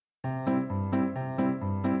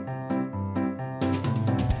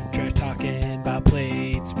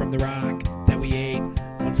bites from the rock that we ate.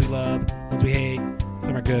 Ones we love, ones we hate.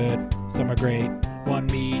 Some are good, some are great. One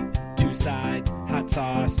meat, two sides, hot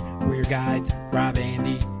sauce. We're your guides, Rob,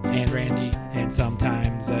 Andy, and Randy, and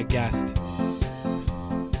sometimes a guest.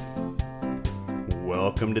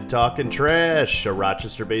 Welcome to Talkin' Trash, a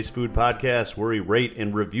Rochester-based food podcast where we rate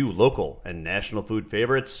and review local and national food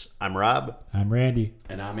favorites. I'm Rob. I'm Randy.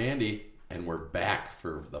 And I'm Andy. And we're back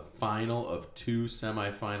for the final of two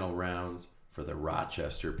semifinal rounds for the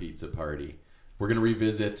Rochester Pizza Party. We're going to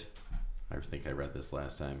revisit, I think I read this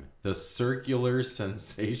last time, the circular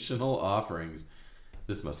sensational offerings.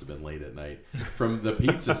 This must have been late at night. From the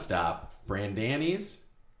pizza stop, Brandani's,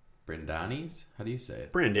 how do you say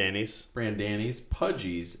it? Brandani's,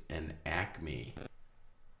 Pudgie's, and Acme.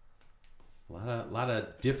 A lot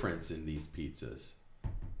of difference in these pizzas.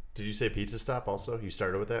 Did you say pizza stop also? You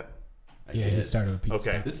started with that? I did. He started with pizza.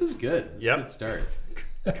 Okay. This is good. This is a good start.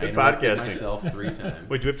 Good I podcasting. myself 3 times.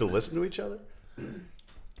 Wait, do we have to listen to each other?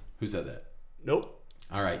 Who said that? Nope.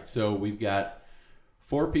 All right, so we've got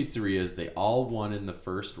 4 pizzerias. They all won in the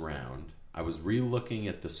first round. I was re-looking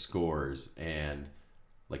at the scores, and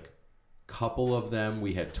like a couple of them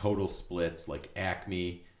we had total splits. Like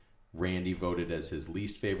Acme, Randy voted as his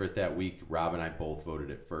least favorite that week. Rob and I both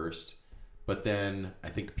voted it first. But then I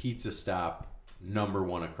think Pizza Stop, number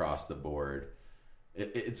 1 across the board.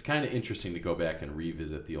 It's kind of interesting to go back and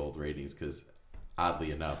revisit the old ratings because,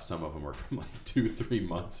 oddly enough, some of them are from like 2-3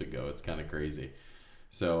 months ago. It's kind of crazy.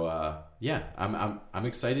 So yeah, I'm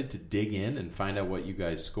excited to dig in and find out what you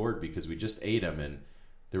guys scored because we just ate them and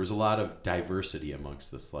there was a lot of diversity amongst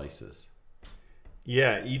the slices.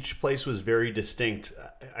 Yeah, each place was very distinct.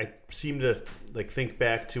 I seem to think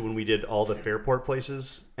back to when we did all the Fairport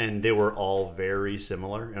places, and they were all very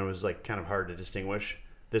similar, and it was like kind of hard to distinguish.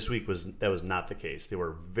 This week that was not the case. They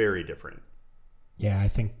were very different. Yeah, I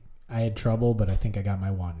think I had trouble, but I think I got my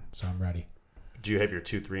 1, so I'm ready. Do you have your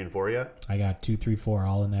 2, 3, and 4 yet? I got 2, 3, 4,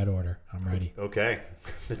 all in that order. I'm ready. Okay,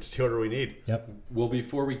 that's the order we need. Yep. Well,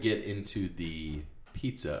 before we get into the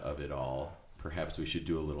pizza of it all, perhaps we should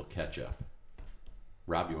do a little catch up.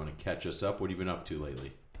 Rob, you want to catch us up? What have you been up to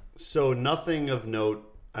lately? So nothing of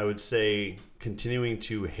note. I would say continuing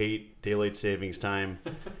to hate daylight savings time.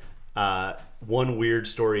 One weird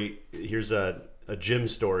story. Here's a gym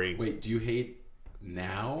story. Wait, do you hate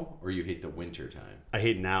now or you hate the winter time? I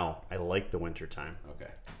hate now. I like the winter time.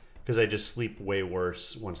 Okay. Because I just sleep way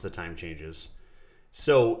worse once the time changes.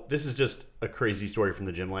 So this is just a crazy story from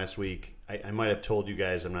the gym last week. I might have told you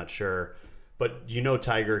guys. I'm not sure. But you know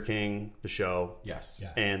Tiger King, the show? Yes.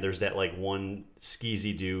 And there's that like one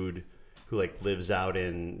skeezy dude who like lives out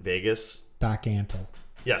in Vegas. Doc Antle.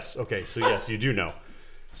 Yes. Okay. So yes, you do know.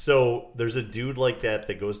 So there's a dude like that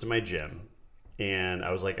goes to my gym. And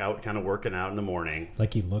I was like out kind of working out in the morning.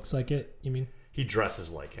 Like he looks like it, you mean? He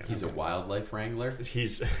dresses like him. He's a wildlife wrangler?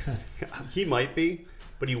 He might be,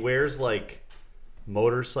 but he wears like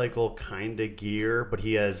motorcycle kind of gear, but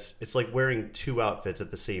it's like wearing 2 outfits at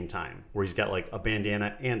the same time where he's got like a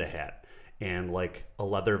bandana and a hat and like a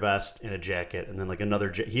leather vest and a jacket and then like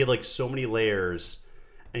another he had like so many layers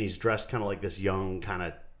and he's dressed kind of like this young kind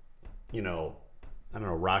of, I don't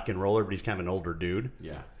know, rock and roller, but he's kind of an older dude.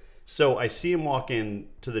 Yeah. So I see him walk in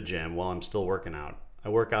to the gym while I'm still working out. I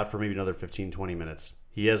work out for maybe another 15-20 minutes.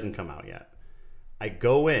 He hasn't come out yet. I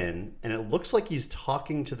go in and it looks like he's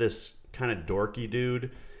talking to this kind of dorky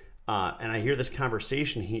dude, and I hear this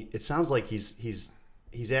conversation. It sounds like he's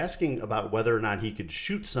asking about whether or not he could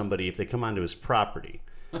shoot somebody if they come onto his property.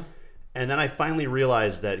 And then I finally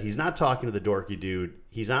realized that he's not talking to the dorky dude.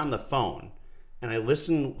 He's on the phone, and I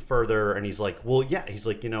listen further, and he's like, "Well, yeah." He's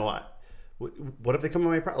like, what if they come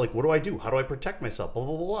on my property? Like, what do I do? How do I protect myself? Blah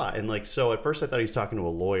blah blah blah. And like, so at first I thought he was talking to a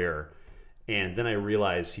lawyer, and then I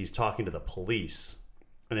realized he's talking to the police,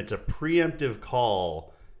 and it's a preemptive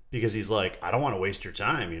call. Because he's like, I don't want to waste your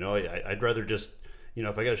time, I'd rather just,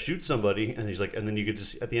 if I got to shoot somebody, and he's like, and then you could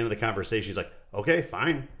just, at the end of the conversation, he's like, okay,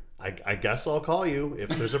 fine. I guess I'll call you if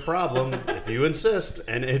there's a problem, if you insist.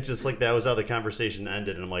 And it's just like, that was how the conversation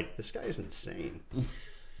ended. And I'm like, this guy is insane.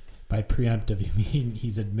 By preemptive, you mean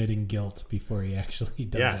he's admitting guilt before he actually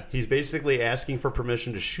does it. Yeah, he's basically asking for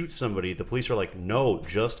permission to shoot somebody. The police are like, no,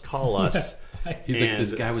 just call us. He's like,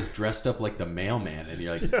 this guy was dressed up like the mailman, and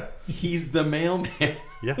you're like, he's the mailman.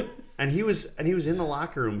 Yeah. And he was in the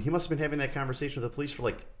locker room. He must have been having that conversation with the police for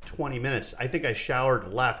like 20 minutes. I think I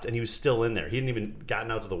showered, left, and he was still in there. He hadn't even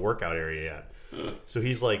gotten out to the workout area yet. So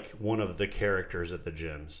he's like one of the characters at the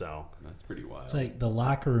gym. So that's pretty wild. It's like the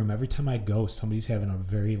locker room. Every time I go, somebody's having a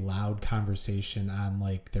very loud conversation on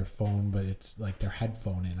like their phone, but it's like their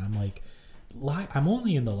headphone in. I'm like, I'm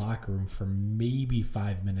only in the locker room for maybe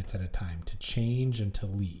 5 minutes at a time to change and to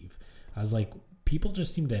leave. I was like, people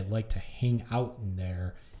just seem to like to hang out in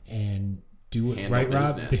there and do it, Handle right,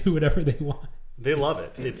 Rob? business. Do whatever they want. They love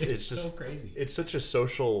it. It's so just crazy. It's such a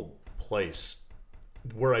social place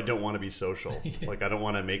where I don't want to be social. Like I don't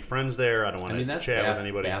want to make friends there. I don't want to that's chat with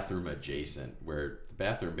anybody. Bathroom adjacent, where the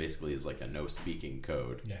bathroom basically is like a no speaking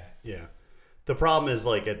code. Yeah. The problem is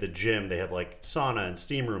like at the gym they have like sauna and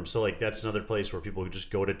steam rooms, so like that's another place where people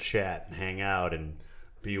just go to chat and hang out and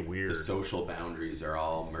be weird. The social boundaries are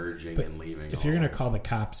all merging and leaving. If you're going to call the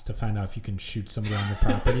cops to find out if you can shoot somebody on your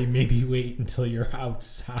property, maybe wait until you're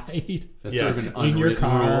outside. That's sort of an in your unwritten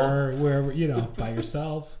car, rule. wherever, by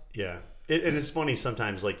yourself. Yeah. And it's funny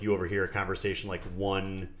sometimes like you overhear a conversation like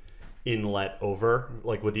one inlet over,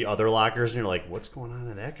 like with the other lockers, and you're like, what's going on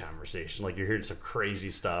in that conversation? Like you're hearing some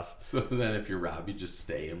crazy stuff. So then if you're Rob, you just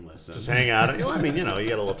stay and listen. Just hang out. I mean, you got a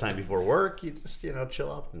little time before work. You just,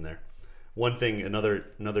 chill out in there. One thing,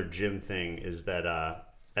 another gym thing is that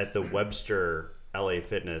at the Webster LA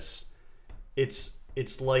Fitness,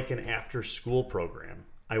 it's like an after school program.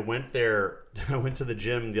 I went to the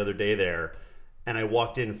gym the other day there, and I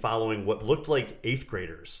walked in following what looked like 8th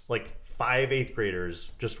graders, like 5 8th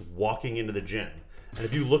graders just walking into the gym. And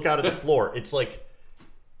if you look out at the floor, it's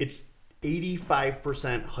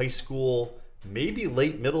 85% high school, maybe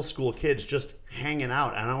late middle school kids just hanging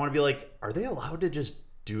out. And I want to be like, are they allowed to just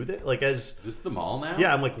do that? Like, is this the mall now?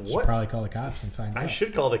 Yeah, I'm like, Should what? probably call the cops and find out. I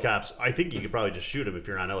should call the cops. I think you could probably just shoot them if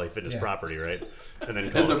you're on LA Fitness property, right? And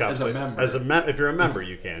then call As the a- cops. as a member. If you're a member,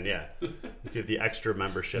 you can, yeah. If you have the extra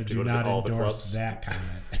membership to do go to not all the endorse clubs. that comment.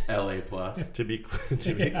 LA Plus. To be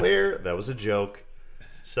clear, that was a joke.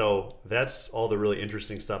 So that's all the really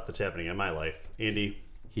interesting stuff that's happening in my life. Andy?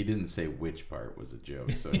 He didn't say which part was a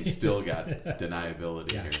joke, so he's still got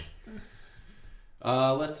deniability here.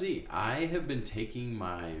 Let's see. I have been taking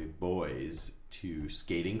my boys to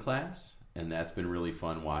skating class, and that's been really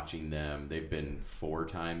fun watching them. They've been 4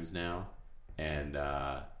 times now, and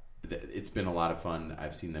it's been a lot of fun.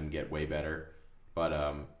 I've seen them get way better,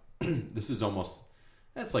 but this is almost,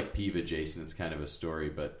 that's like Peeve adjacent. It's kind of a story,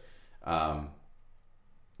 but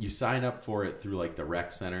you sign up for it through like the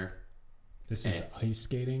rec center. This is ice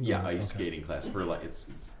skating? Yeah, ice skating class for like it's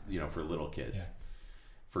for little kids,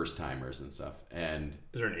 first timers and stuff. And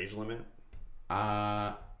Is there an age limit?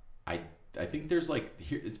 I think there's like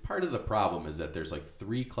it's part of the problem is that there's like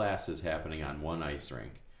 3 classes happening on one ice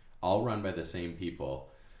rink, all run by the same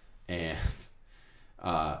people, and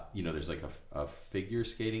there's like a figure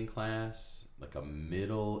skating class, like a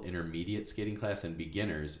middle intermediate skating class, and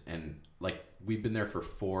beginners, and like we've been there for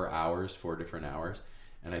 4 different hours.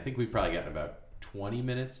 And I think we've probably gotten about 20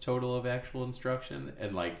 minutes total of actual instruction.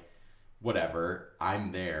 And like, whatever,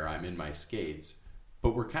 I'm there, I'm in my skates,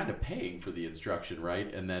 but we're kind of paying for the instruction,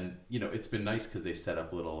 right? And then, it's been nice because they set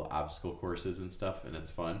up little obstacle courses and stuff, and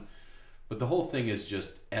it's fun. But the whole thing is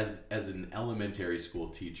just, as an elementary school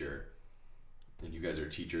teacher, and you guys are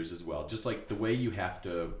teachers as well, just like the way you have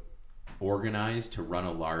to organize to run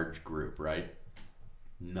a large group, right?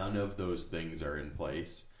 None of those things are in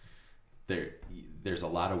place. There's a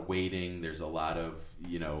lot of waiting. There's a lot of,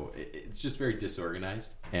 it's just very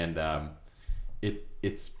disorganized. And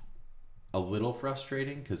it's a little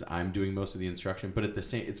frustrating because I'm doing most of the instruction. But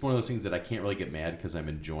it's one of those things that I can't really get mad because I'm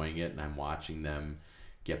enjoying it and I'm watching them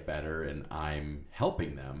get better and I'm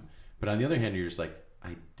helping them. But on the other hand, you're just like,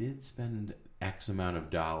 I did spend X amount of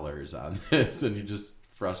dollars on this, and you're just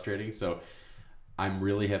frustrating. So I'm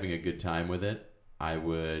really having a good time with it. I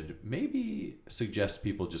would maybe suggest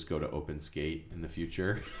people just go to Open Skate in the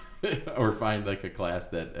future or find like a class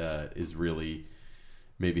that is really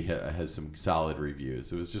maybe has some solid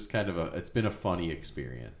reviews. It was just kind of it's been a funny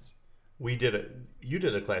experience. You did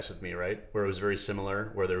a class with me, right? Where it was very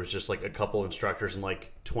similar, where there was just like a couple instructors and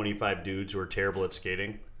like 25 dudes who were terrible at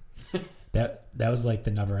skating. That was like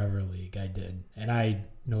the Never Ever League I did. And I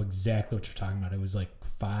know exactly what you're talking about. It was like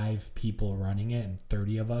 5 people running it and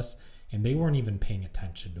 30 of us. And they weren't even paying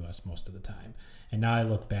attention to us most of the time. And now I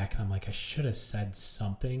look back and I'm like, I should have said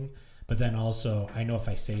something. But then also, I know if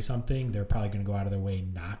I say something, they're probably going to go out of their way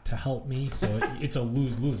not to help me. So it's a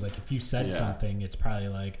lose-lose. Like if you said something, it's probably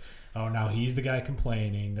like, oh, now he's the guy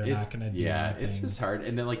complaining. They're not going to do anything. It's just hard.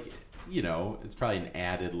 And then like, it's probably an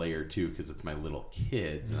added layer too because it's my little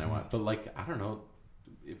kids. And but like, I don't know,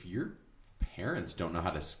 if your parents don't know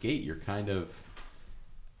how to skate, you're kind of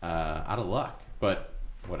out of luck. But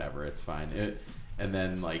whatever, it's fine. And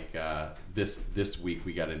then like this week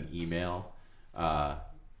we got an email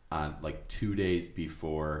on like 2 days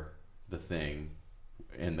before the thing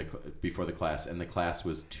and before the class, and the class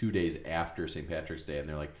was 2 days after St. Patrick's Day, and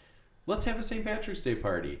they're like, let's have a St. Patrick's Day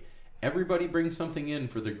party. Everybody brings something in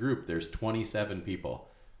for the group. There's 27 people.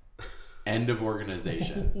 End of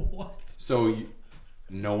organization. What? So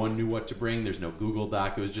no one knew what to bring. There's no Google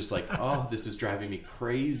Doc. It was just like, oh, this is driving me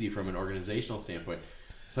crazy from an organizational standpoint.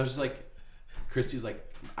 So I was just like, Christy's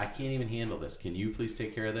like, I can't even handle this. Can you please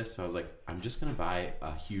take care of this? So I was like, I'm just going to buy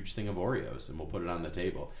a huge thing of Oreos and we'll put it on the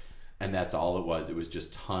table. And that's all it was. It was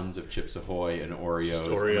just tons of Chips Ahoy and Oreos.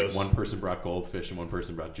 And like one person brought Goldfish and one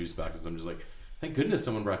person brought juice boxes. I'm just like, thank goodness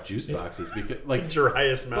someone brought juice boxes because like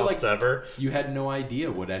driest mouths ever. You had no idea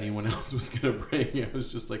what anyone else was going to bring. It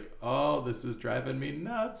was just like, oh, this is driving me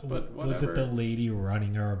nuts, but whatever. Was it the lady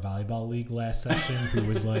running our volleyball league last session who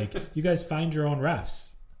was like, you guys find your own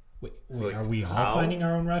refs? Wait, like, are we all finding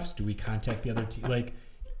our own refs? Do we contact the other team? Like,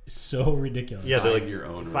 so ridiculous. Yeah, they're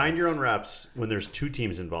like, find your own refs when there's two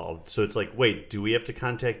teams involved. So it's like, wait, do we have to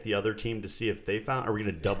contact the other team to see if they found? Are we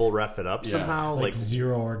going to double ref it up somehow? Like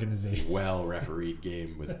zero organization. Well refereed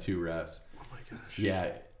game with two refs. Oh my gosh.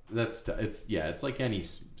 Yeah, it's like any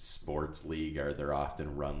sports league, or they're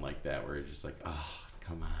often run like that, where you're just like, oh,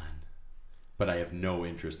 come on. But I have no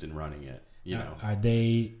interest in running it. You know,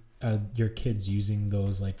 are your kids using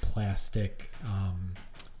those like plastic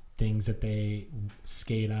things that they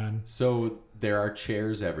skate on? So there are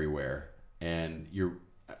chairs everywhere, and you're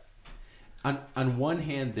on one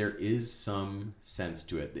hand there is some sense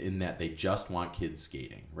to it in that they just want kids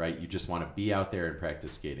skating, right? You just want to be out there and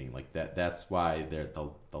practice skating like that. That's why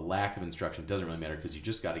the lack of instruction doesn't really matter, because you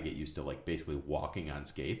just got to get used to like basically walking on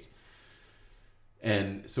skates.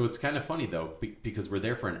 And so it's kind of funny though, because we're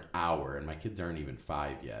there for an hour and my kids aren't even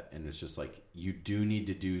 5 yet, and it's just like you do need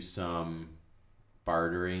to do some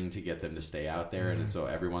bartering to get them to stay out there. And so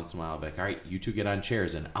every once in a while I'll be like, all right, you two get on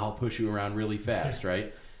chairs and I'll push you around really fast,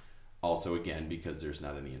 right? Also, again, because there's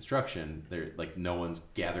not any instruction, they're like no one's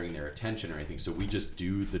gathering their attention or anything, so we just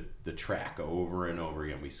do the track over and over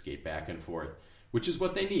again. We skate back and forth, which is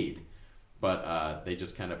what they need, but they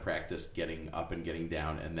just kind of practice getting up and getting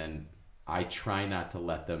down. And then I try not to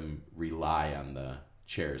let them rely on the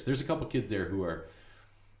chairs. There's a couple kids there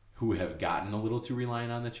who have gotten a little too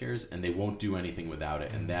reliant on the chairs, and they won't do anything without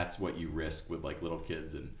it. And that's what you risk with like little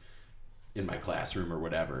kids in my classroom or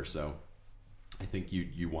whatever. So I think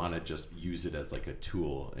you want to just use it as like a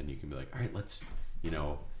tool, and you can be like, all right, let's,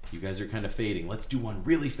 you guys are kind of fading. Let's do one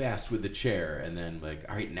really fast with the chair. And then like,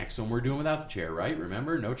 all right, next one we're doing without the chair, right?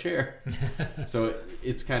 Remember, no chair. So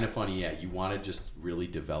it's kind of funny. Yeah. You want to just really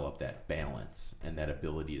develop that balance and that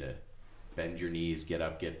ability to bend your knees, get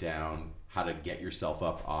up, get down, how to get yourself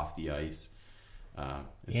up off the ice.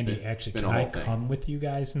 Andy, can I come with you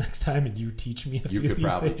guys next time and you teach me a few of these things? You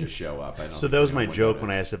could probably just show up. So that was my joke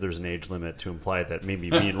when I asked if there's an age limit, to imply that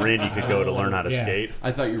maybe me and Randy could go to learn how to skate.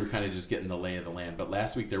 I thought you were kind of just getting the lay of the land. But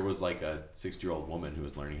last week there was like a 60-year-old woman who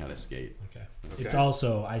was learning how to skate. Okay. It's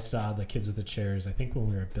also, I saw the kids with the chairs, I think when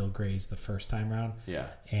we were at Bill Gray's the first time around. Yeah.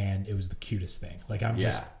 And it was the cutest thing. Like I'm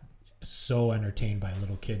just so entertained by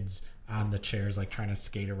little kids on the chairs, like trying to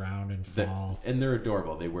skate around and fall. And they're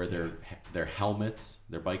adorable. They wear their helmets,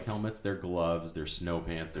 their bike helmets, their gloves, their snow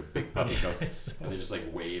pants, their big puffy coats. And they just like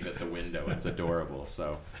wave at the window. It's adorable.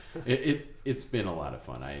 So it's been a lot of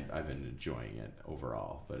fun. I've been enjoying it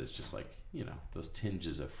overall, but it's just like, those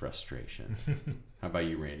tinges of frustration. How about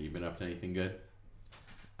you, Randy? You been up to anything good?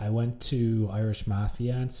 I went to Irish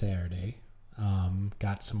Mafia on Saturday.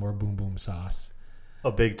 Got some more boom boom sauce.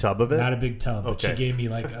 A big tub of it? Not a big tub, but she gave me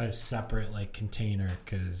like a separate like container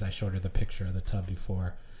because I showed her the picture of the tub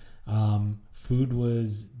before. Food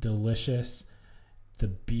was delicious. The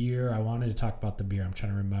beer, I wanted to talk about the beer. I'm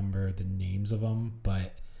trying to remember the names of them,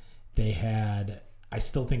 but they had, I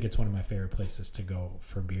still think it's one of my favorite places to go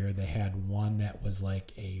for beer. They had one that was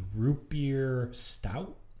like a root beer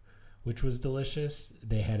stout, which was delicious.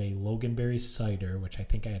 They had a Loganberry cider, which I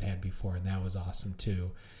think I had before, and that was awesome too.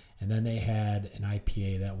 And then they had an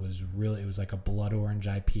IPA that was it was like a blood orange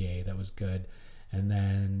IPA that was good. And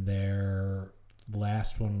then their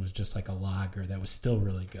last one was just like a lager that was still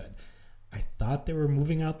really good. I thought they were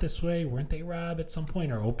moving out this way, weren't they, Rob, at some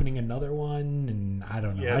point, or opening another one? And I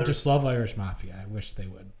don't know. I just love Irish Mafia. I wish they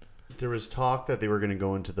would. There was talk that they were going to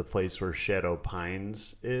go into the place where Shadow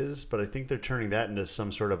Pines is, but I think they're turning that into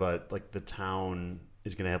some sort of the town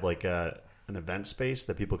is going to have like an event space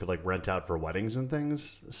that people could like rent out for weddings and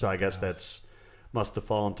things. So I guess that's must have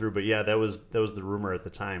fallen through. But yeah, that was the rumor at the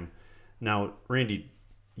time. Now, Randy,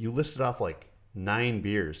 you listed off like 9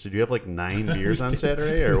 beers. Did you have like 9 beers on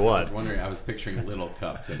Saturday or what? I was wondering. I was picturing little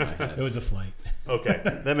cups in my head. It was a flight. Okay,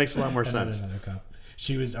 that makes a lot more sense. Another cup.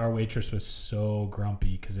 Our waitress was so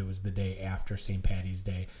grumpy because it was the day after St. Patty's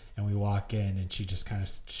Day, and we walk in and she just kind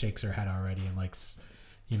of shakes her head already and like,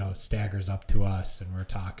 staggers up to us, and we're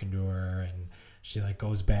talking to her, and she like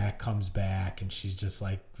goes back, comes back, and she's just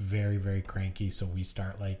like very, very cranky. So we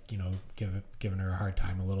start like, giving her a hard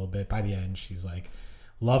time a little bit. By the end, she's like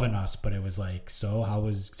loving us, but it was like, so how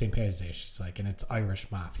was St. Patrick's Day? She's like, and it's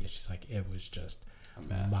Irish Mafia. She's like, it was just a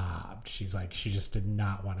mess. Mobbed. She's like, she just did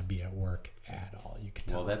not want to be at work at all. You could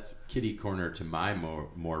tell. Well, that's kitty corner to my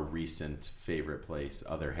more recent favorite place,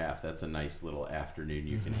 Other Half. That's a nice little afternoon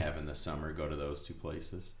you can have in the summer. Go to those two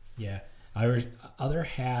places. Yeah. Other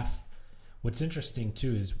Half. What's interesting,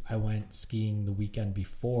 too, is I went skiing the weekend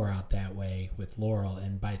before out that way with Laurel,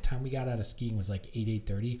 and by the time we got out of skiing, it was like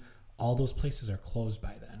 8:30. All those places are closed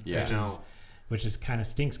by then. Yeah. Which is kind of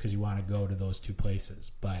stinks because you want to go to those two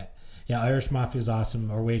places. But, yeah, Irish Mafia is awesome.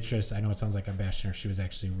 Our waitress, I know it sounds like I'm bashing her. She was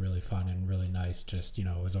actually really fun and really nice. Just, it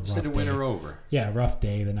was a rough day. Said to win her over. Yeah, rough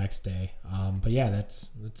day the next day. But, yeah,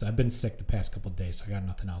 that's I've been sick the past couple of days, so I got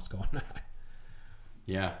nothing else going on.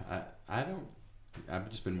 Yeah, I've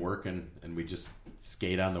just been working, and we just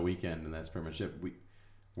skate on the weekend, and that's pretty much it.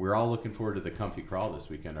 We're all looking forward to the Comfy Crawl this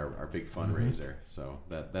weekend, our big fundraiser. So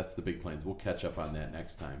that's the big plans. We'll catch up on that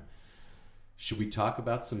next time. Should we talk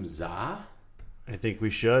about some za? I think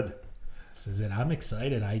we should. This is it. I'm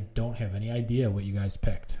excited. I don't have any idea what you guys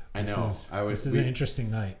picked. This is an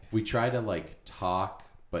interesting night. We try to talk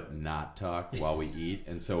but not talk while we eat,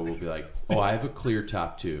 and so we'll be like, "Oh, I have a clear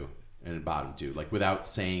top two and bottom two," without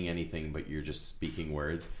saying anything, but you're just speaking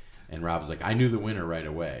words. And Rob was like, "I knew the winner right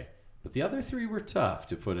away." But the other three were tough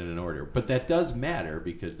to put in an order. But that does matter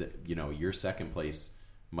because, your second place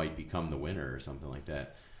might become the winner or something like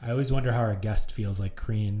that. I always wonder how our guest feels like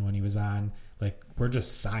Crean when he was on. Like, we're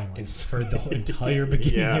just silent for the entire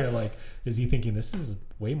beginning here. Like, is he thinking this is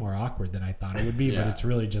way more awkward than I thought it would be? Yeah. But it's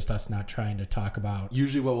really just us not trying to talk about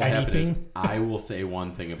Usually what will anything. happen is I will say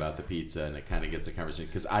one thing about the pizza and it kind of gets a conversation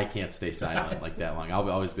because I can't stay silent like that long. I'll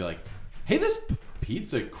always be like, hey, this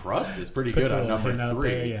pizza crust is pretty good on number 3.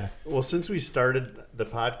 There, yeah. Well, since we started the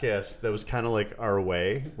podcast, that was kind of like our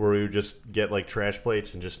way, where we would just get trash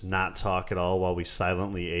plates and just not talk at all while we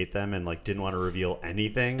silently ate them and didn't want to reveal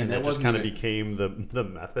anything. And that just kind of became the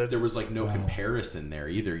method. There was no comparison there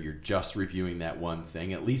either. You're just reviewing that one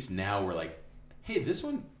thing. At least now we're like, hey, this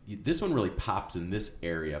one really pops in this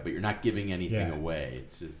area, but you're not giving anything away.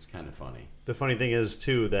 It's kind of funny. The funny thing is,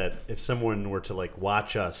 too, that if someone were to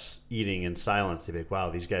watch us eating in silence, they'd be like, wow,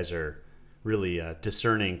 these guys are really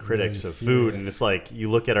discerning critics of food. And it's like, you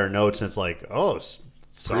look at our notes and it's like, oh,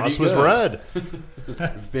 sauce was red.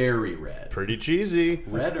 Very red. Pretty cheesy.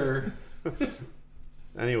 Redder.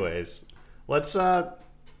 Anyways, let's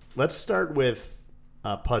start with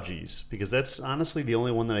Pudgie's, because that's honestly the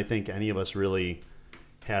only one that I think any of us really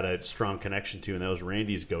had a strong connection to, and that was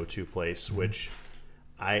Randy's go-to place, which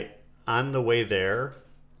on the way there,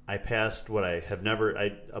 I passed what I have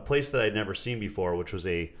a place that I'd never seen before, which was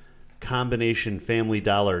a combination Family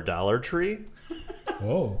Dollar Tree.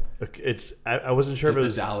 Oh, I wasn't sure if it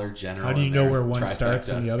was Dollar General. How do you know where one starts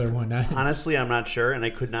and the other one ends? Honestly, I'm not sure, and I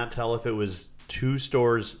could not tell if it was 2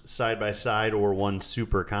 stores side by side or one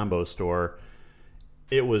super combo store.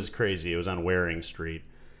 It was crazy. It was on Waring Street,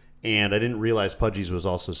 and I didn't realize Pudgie's was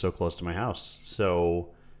also so close to my house. So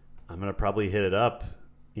I'm gonna probably hit it up,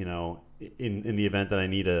 in the event that I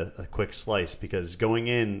need a quick slice, because going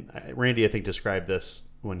in, Randy I think described this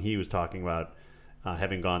when he was talking about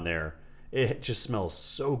having gone there. It just smells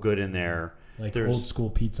so good in there. There's old school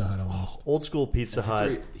Pizza Hut almost. Old school Pizza Hut.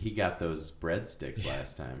 Right. He got those breadsticks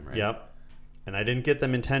last time, right? Yep. And I didn't get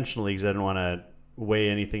them intentionally because I didn't want to weigh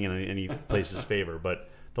anything in any place's favor. But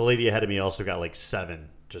the lady ahead of me also got 7.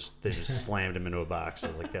 They just slammed them into a box. I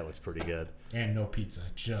was like, that looks pretty good. And no pizza,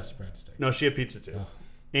 just breadsticks. No, she had pizza too. Oh.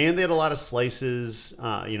 And they had a lot of slices,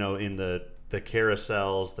 in the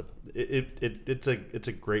carousels. It's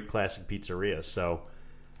a great classic pizzeria. So,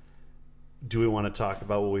 do we want to talk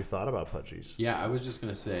about what we thought about Pudgie's? Yeah, I was just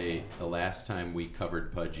gonna say the last time we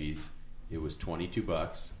covered Pudgie's, it was $22.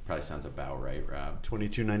 Probably sounds about right, Rob.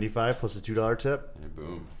 $22.95 plus a $2 tip. And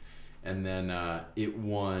boom. And then it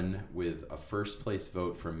won with a first place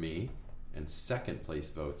vote from me and second place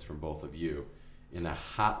votes from both of you in a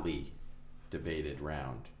hotly debated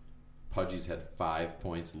round. Pudgie's had 5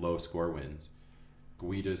 points, low score wins.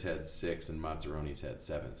 Guido's had 6 and Mazzaroni's had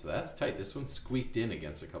 7. So that's tight. This one squeaked in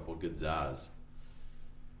against a couple good Zaz.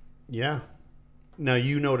 Yeah. Now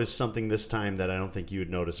you noticed something this time that I don't think you had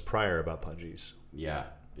noticed prior about Pudgie's. Yeah.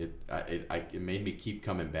 It made me keep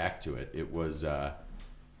coming back to it. It was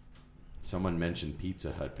someone mentioned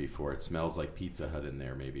Pizza Hut before. It smells like Pizza Hut in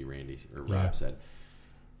there, maybe Randy or Rob said.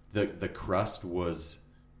 The crust was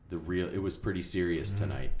it was pretty serious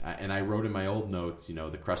tonight. And I wrote in my old notes,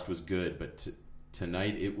 the crust was good, but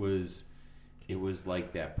Tonight it was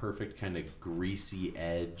like that perfect kind of greasy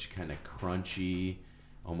edge, kind of crunchy,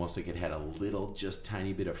 almost like it had a little, just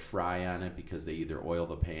tiny bit of fry on it because they either oil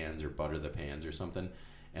the pans or butter the pans or something.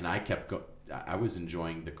 And I was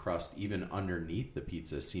enjoying the crust even underneath the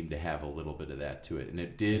pizza seemed to have a little bit of that to it. And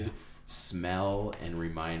it did smell and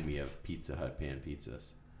remind me of Pizza Hut pan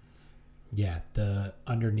pizzas. Yeah, the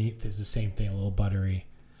underneath is the same thing, a little buttery.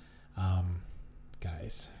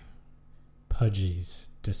 Guys, Pudgie's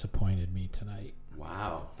disappointed me tonight.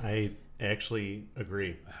 Wow. I actually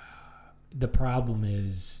agree. The problem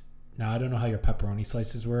is, now I don't know how your pepperoni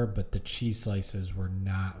slices were, but the cheese slices were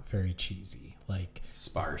not very cheesy. Like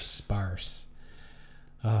sparse.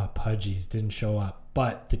 Pudgie's didn't show up,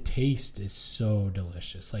 but the taste is so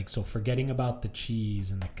delicious. Like, so forgetting about the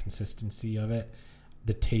cheese and the consistency of it,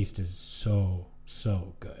 the taste is so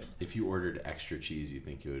good. If you ordered extra cheese, you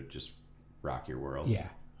think it would just rock your world? Yeah,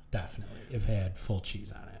 definitely. If it had full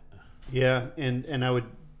cheese on it. Yeah, and I would,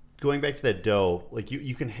 going back to that dough, like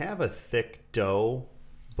you can have a thick dough,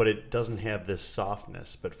 but it doesn't have this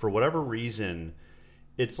softness. But for whatever reason,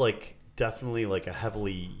 it's like definitely like a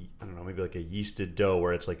heavily, I don't know, maybe like a yeasted dough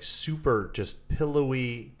where it's like super just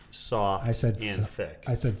pillowy, soft, thick.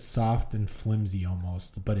 I said soft and flimsy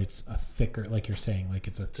almost, but it's a thicker, like you're saying, like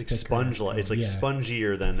it's like sponge-like. It's like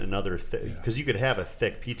spongier than another thick, because you could have a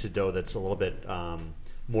thick pizza dough that's a little bit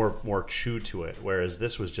more chew to it, whereas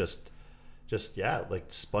this was just like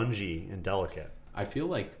spongy and delicate. I feel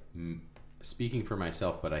like, speaking for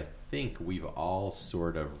myself, but I think we've all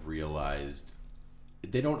sort of realized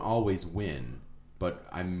they don't always win, but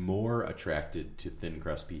I'm more attracted to thin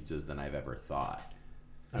crust pizzas than I've ever thought.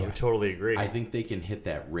 I would totally agree. I think they can hit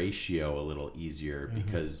that ratio a little easier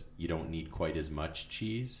because you don't need quite as much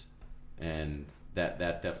cheese, and that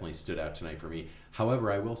definitely stood out tonight for me.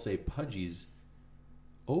 However, I will say Pudgie's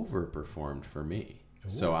overperformed for me. Ooh.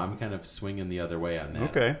 So I'm kind of swinging the other way on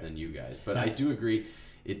that than you guys. But I do agree,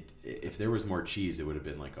 if there was more cheese, it would have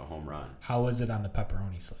been like a home run. How was it on the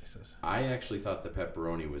pepperoni slices? I actually thought the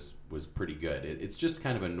pepperoni was pretty good. It's just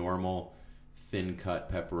kind of a normal thin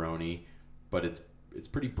cut pepperoni, but it's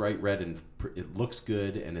pretty bright red and it looks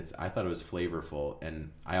good, and I thought it was flavorful.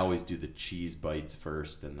 And I always do the cheese bites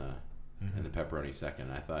first and the pepperoni second.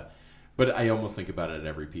 But I almost think about it at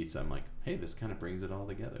every pizza. I'm like, hey, this kind of brings it all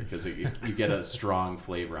together because you get a strong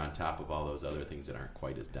flavor on top of all those other things that aren't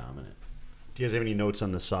quite as dominant. Do you guys have any notes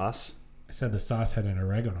on the sauce? I said the sauce had an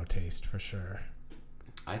oregano taste for sure.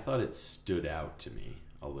 I thought it stood out to me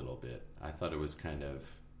a little bit. I thought it was kind of,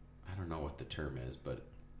 I don't know what the term is, but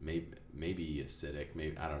maybe acidic.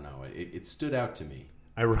 Maybe, I don't know. It stood out to me.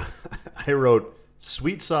 I wrote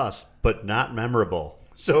sweet sauce, but not memorable.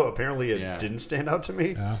 So apparently it didn't stand out to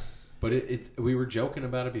me. Yeah. But we were joking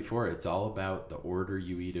about it before. It's all about the order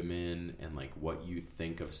you eat them in and like what you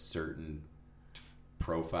think of certain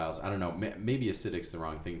profiles. I don't know. Maybe acidic's the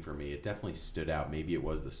wrong thing for me. It definitely stood out. Maybe it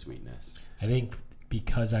was the sweetness. I think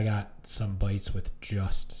because I got some bites with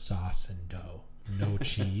just sauce and dough, no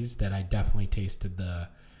cheese, that I definitely tasted the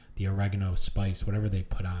oregano spice, whatever they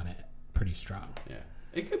put on it, pretty strong. Yeah.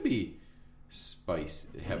 It could be spice,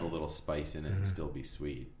 have a little spice in it and still be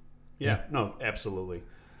sweet. Yeah. No, absolutely.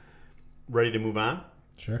 Ready to move on?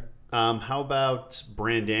 Sure. How about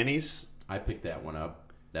Brandani's? I picked that one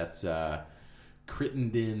up. That's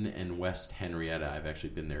Crittenden and West Henrietta. I've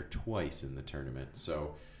actually been there twice in the tournament.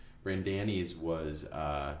 So Brandani's was,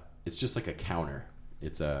 it's just like a counter.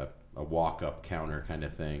 It's a walk-up counter kind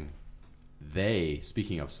of thing.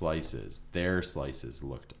 Speaking of slices, their slices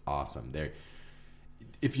looked awesome.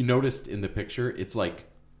 If you noticed in the picture, it's like,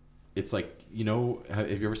 you know, have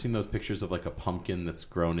you ever seen those pictures of like a pumpkin that's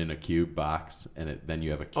grown in a cube box and then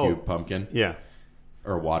you have a cube pumpkin? Yeah.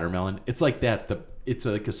 Or a watermelon? It's like that. It's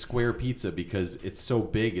like a square pizza because it's so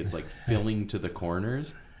big, it's like filling to the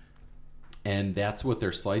corners. And that's what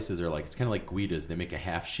their slices are like. It's kind of like Guida's. They make a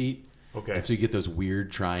half sheet. Okay. And so you get those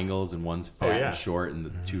weird triangles and one's fat and short and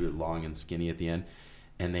the two are long and skinny at the end.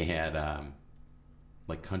 And they had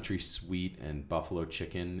like country sweet and buffalo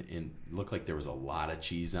chicken, and it looked like there was a lot of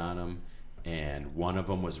cheese on them, and one of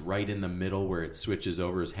them was right in the middle where it switches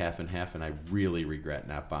over as half and half, and I really regret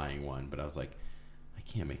not buying one, but I was like, I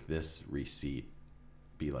can't make this receipt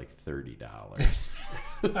be like $30.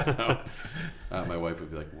 So my wife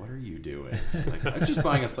would be like, what are you doing? Like, I'm just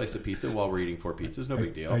buying a slice of pizza while we're eating 4 pizzas, no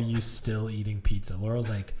big deal. Are you still eating pizza? Laurel's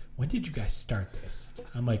like, when did you guys start this?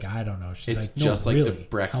 I'm like, I don't know. She's it's like, no, just like really? the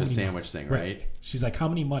breakfast sandwich thing, right? She's like, how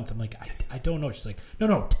many months? I'm like, I don't know. She's like,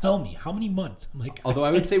 no, tell me, how many months? I'm like, although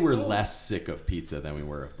I would say we're less sick of pizza than we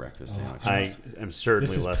were of breakfast sandwiches. I am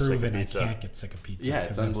certainly less sick of pizza. I can't get sick of pizza. Yeah,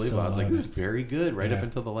 it's unbelievable. I was like, this is very good right up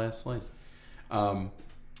until the last slice.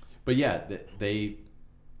 But yeah,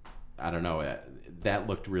 I don't know. That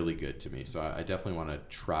looked really good to me. So I definitely want to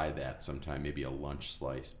try that sometime, maybe a lunch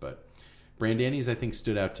slice. But Brandani's, I think,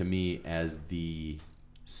 stood out to me as the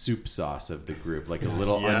soup sauce of the group, like a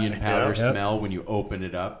little onion powder smell when you open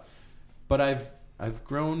it up. But I've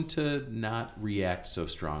grown to not react so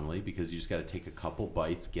strongly because you just got to take a couple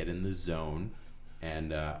bites, get in the zone.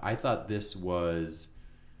 And I thought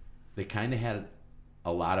they kind of had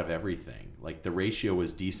a lot of everything. Like the ratio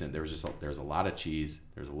was decent. There's a lot of cheese,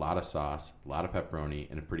 there's a lot of sauce, a lot of pepperoni,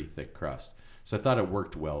 and a pretty thick crust. So I thought it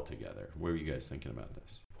worked well together. What were you guys thinking about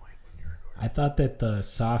this? I thought that the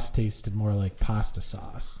sauce tasted more like pasta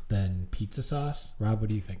sauce than pizza sauce. Rob, what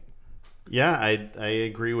do you think? Yeah, I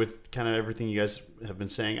agree with kind of everything you guys have been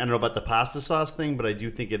saying. I don't know about the pasta sauce thing, but I do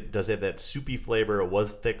think it does have that soupy flavor. It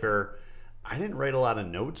was thicker. I didn't write a lot of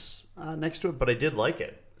notes next to it, but I did like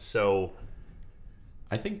it. So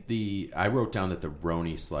I think I wrote down that the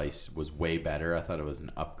Roni slice was way better. I thought it was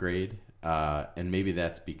an upgrade. And maybe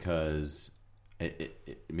that's because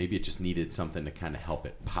maybe it just needed something to kind of help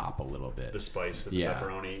it pop a little bit. The spice of the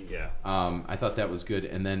pepperoni, yeah. I thought that was good.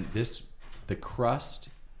 And then the crust,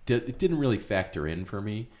 it didn't really factor in for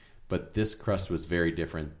me, but this crust was very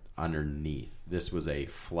different underneath. This was a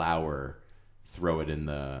flour, throw it in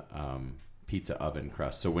the pizza oven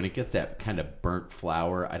crust. So when it gets that kind of burnt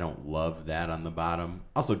flour, I don't love that on the bottom.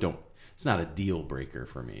 Also, it's not a deal breaker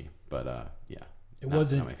for me, but yeah. It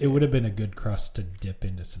wasn't. It would have been a good crust to dip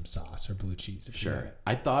into some sauce or blue cheese. Sure.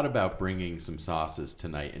 I thought about bringing some sauces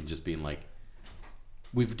tonight and just being like,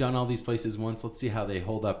 we've done all these places once. Let's see how they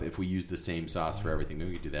hold up if we use the same sauce for everything.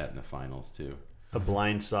 Maybe we could do that in the finals too. A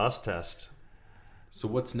blind sauce test. So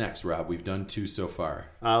what's next, Rob? We've done 2 so far.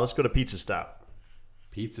 Let's go to Pizza Stop.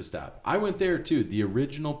 Pizza Stop. I went there too. The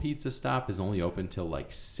original Pizza Stop is only open till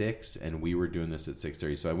like 6, and we were doing this at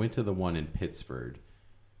 6:30. So I went to the one in Pittsford.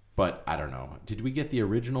 But I don't know. Did we get the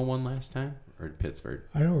original one last time, or Pittsburgh?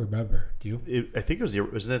 I don't remember. Do you? I think it was.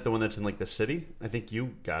 Wasn't it the one that's in like the city? I think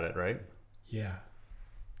you got it right. Yeah.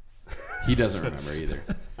 He doesn't remember either.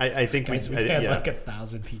 I think we've had like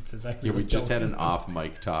 1,000 pizzas. We just had an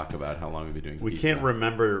off-mic talk about how long we've been doing pizza. We can't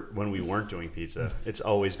remember when we weren't doing pizza. It's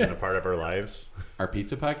always been a part of our lives. Our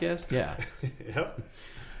pizza podcast? Yeah. Yep.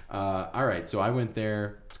 All right, so I went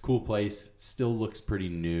there. It's a cool place. Still looks pretty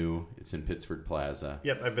new. It's in Pittsford Plaza.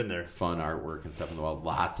 Yep, I've been there. Fun artwork and stuff on the wall.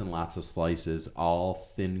 Lots and lots of slices, all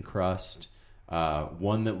thin crust.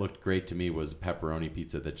 One that looked great to me was a pepperoni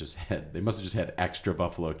pizza that they must have just had extra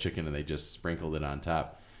buffalo chicken and they just sprinkled it on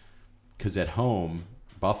top. Because at home,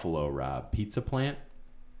 Buffalo, Rob, Pizza Plant.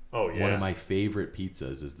 Oh, yeah. One of my favorite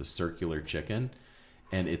pizzas is the circular chicken.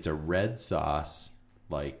 And it's a red sauce,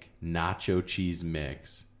 like nacho cheese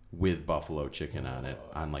mix with buffalo chicken on it,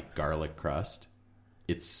 on like garlic crust.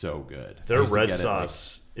 It's so good. Their red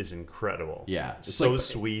sauce is incredible. Yeah. It's so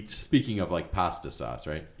sweet. Speaking of like pasta sauce,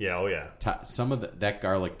 right? Yeah, oh yeah. Some of that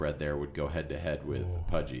garlic bread there would go head to head with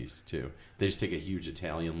Pudgie's too. They just take a huge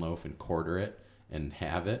Italian loaf and quarter it and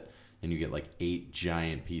have it, and you get like 8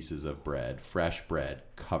 giant pieces of bread, fresh bread,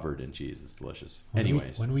 covered in cheese. It's delicious. When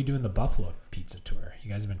are we doing the Buffalo pizza tour?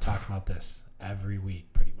 You guys have been talking about this every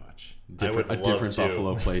week pretty much. A different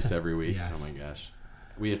Buffalo place every week. Yes. Oh my gosh.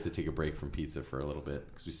 We have to take a break from pizza for a little bit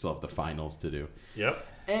because we still have the finals to do. Yep.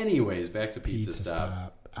 Anyways, back to Pizza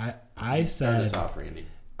Stop. I said, start us off, Randy.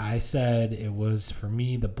 I said it was, for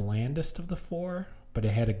me, the blandest of the 4, but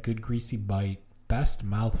it had a good greasy bite, best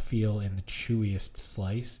mouthfeel, and the chewiest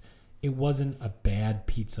slice. It wasn't a bad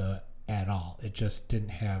pizza at all. It just didn't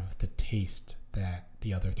have the taste that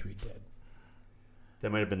the other 3 did.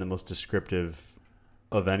 That might have been the most descriptive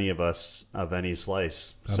of any of us of any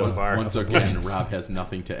slice so far. Once again, Rob has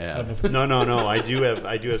nothing to add. No. I do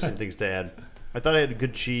have some things to add. I thought I had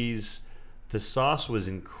good cheese. The sauce was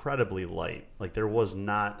incredibly light. Like there was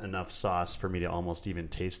not enough sauce for me to almost even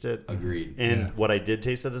taste it. Agreed. And what I did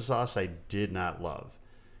taste of the sauce, I did not love.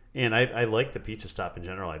 And I like the Pizza Stop in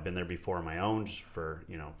general. I've been there before on my own, just for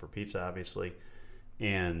pizza, obviously.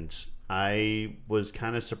 And I was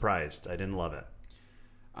kind of surprised. I didn't love it.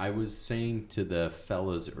 I was saying to the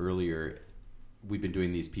fellas earlier, we've been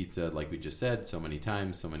doing these pizza, like we just said, so many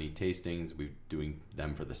times, so many tastings. We're doing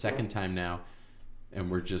them for the second time now. And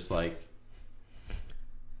we're just like,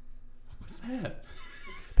 what's that?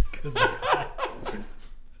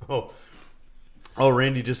 Oh,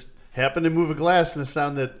 Randy just happened to move a glass in a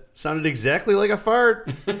sound that sounded exactly like a fart.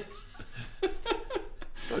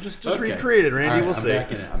 Just recreate it, Randy. Right, we'll see.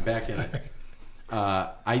 I'm back in it.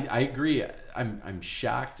 I agree. I'm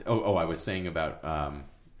shocked. I was saying about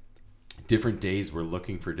different days we're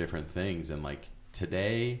looking for different things, and like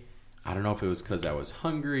today I don't know if it was because I was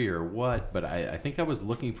hungry or what, but I think I was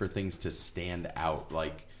looking for things to stand out.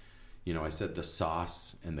 Like, I said the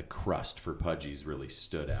sauce and the crust for Pudgie's really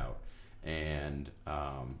stood out. And,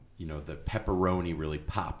 the pepperoni really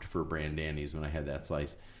popped for Brandani's when I had that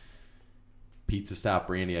slice. Pizza Stop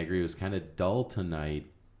Brandy, I agree, was kind of dull tonight.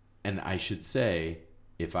 And I should say,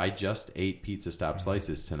 if I just ate Pizza Stop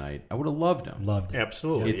slices tonight, I would have loved them. Loved it.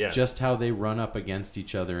 Absolutely. It's just how they run up against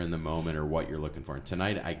each other in the moment or what you're looking for. And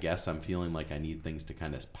tonight, I guess I'm feeling like I need things to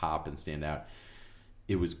kind of pop and stand out.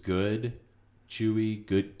 It was good, chewy,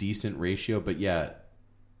 good, decent ratio. But yeah,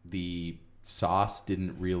 the sauce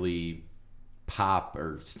didn't really pop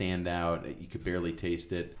or stand out. You could barely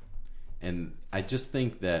taste it. And I just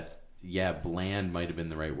think that, bland might have been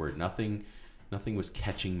the right word. Nothing was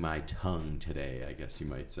catching my tongue today, I guess you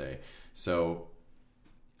might say. So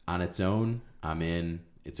on its own, I'm in.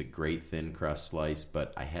 It's a great thin crust slice,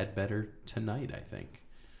 but I had better tonight, I think.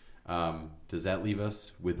 Does that leave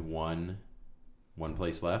us with one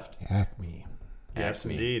place left? Acme. Yes,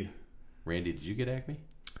 indeed. Randy, did you get Acme?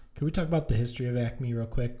 Can we talk about the history of Acme real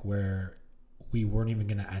quick, where we weren't even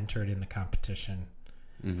going to enter it in the competition?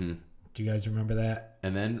 Mm-hmm. Do you guys remember that?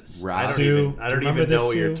 And then I Rob, don't even know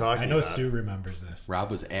what you're talking about. I know Sue remembers this.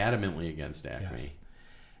 Rob was adamantly against Acme. Yes.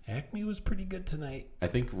 Acme was pretty good tonight. I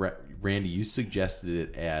think, Randy, you suggested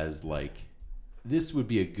it as this would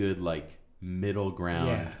be a good middle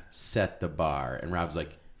ground, set the bar. And Rob's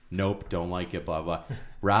like, nope, don't like it, blah, blah.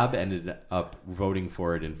 Rob ended up voting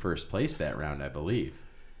for it in first place that round, I believe.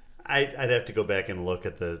 I'd have to go back and look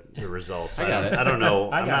at the results. I got it. I don't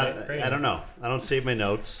know. I got it. Right. I don't know. I don't save my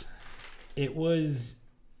notes. It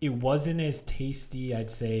wasn't as tasty, I'd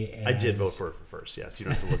say, as... I did vote for it for first, yes. You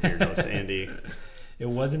don't have to look at your notes, Andy. It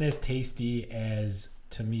wasn't as tasty as,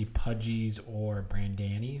 to me, Pudgie's or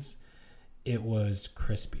Brandani's. It was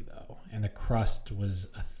crispy, though. And the crust was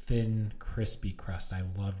a thin, crispy crust. I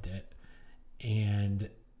loved it. And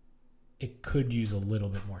it could use a little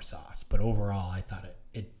bit more sauce. But overall, I thought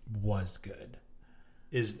it was good.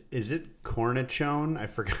 Is it cornichone? I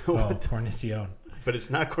forgot cornichone. But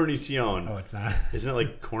it's not cornichone. Oh, it's not? Isn't it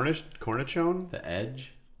like cornichone? The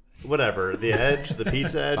Edge? Whatever. The Edge, the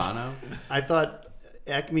Pizza Edge. Bono? I thought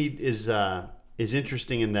Acme is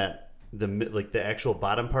interesting in that the actual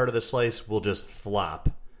bottom part of the slice will just flop,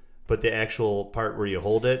 but the actual part where you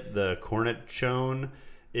hold it, the cornichone,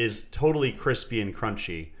 is totally crispy and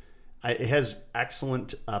crunchy. It has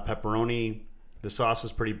excellent pepperoni. The sauce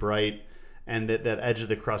is pretty bright, and that edge of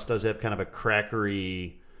the crust does have kind of a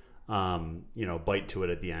crackery bite to it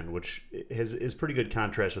at the end, which is pretty good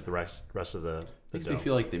contrast with the rest of the Makes dough. me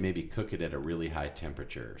feel like they maybe cook it at a really high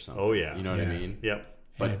temperature or something. Oh, yeah. You know what I mean? Yep.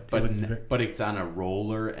 But it's on a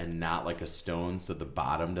roller and not like a stone, so the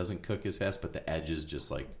bottom doesn't cook as fast, but the edge is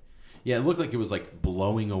just it looked like it was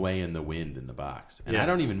blowing away in the wind in the box. And I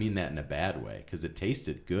don't even mean that in a bad way, because it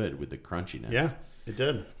tasted good with the crunchiness. Yeah, it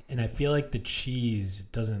did. And I feel like the cheese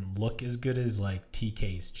doesn't look as good as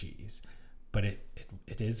TK's cheese, but it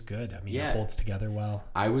is good. I mean, it holds together well.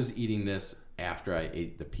 I was eating this after I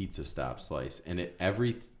ate the Pizza Stop slice, and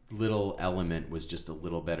every little element was just a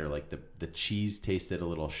little better. The cheese tasted a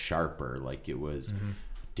little sharper, like it was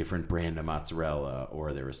different brand of mozzarella,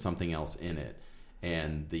 or there was something else in it.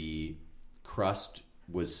 And the crust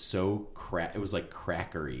was so it was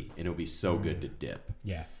crackery, and it would be so good to dip.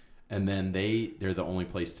 Yeah. And then they're the only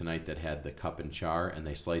place tonight that had the cup and char, and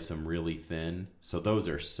they slice them really thin. So those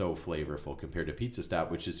are so flavorful compared to Pizza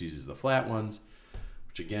Stop, which just uses the flat ones,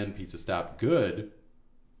 which again, Pizza Stop, good.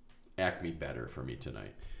 Acme better for me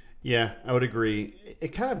tonight. Yeah, I would agree. It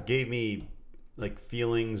kind of gave me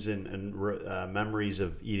feelings and memories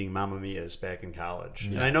of eating Mamma Mia's back in college.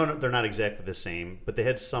 Yeah. And I know they're not exactly the same, but they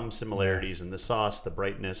had some similarities in the sauce, the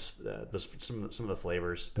brightness, some of the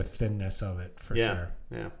flavors. The thinness of it, for sure.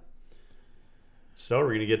 Yeah. So we're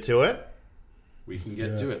going to get to it? We can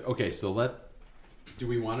get to it. Okay, so do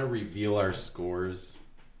we want to reveal our scores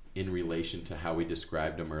in relation to how we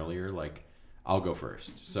described them earlier? I'll go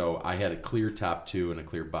first. So I had a clear top two and a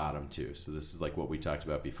clear bottom two. So this is what we talked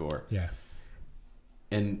about before. Yeah.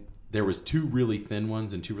 And there was two really thin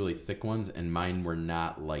ones and two really thick ones, and mine were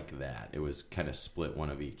not like that. It was kind of split one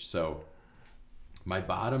of each. So my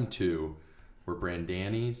bottom two were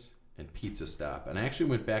Brandani's and Pizza Stop. And I actually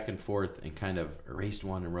went back and forth and kind of erased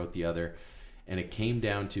one and wrote the other. And it came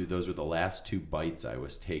down to those were the last two bites I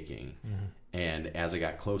was taking. Mm-hmm. And as I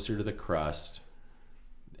got closer to the crust,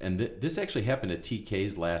 and this actually happened at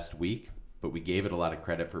TK's last week, but we gave it a lot of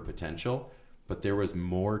credit for potential. But there was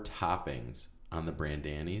more toppings on the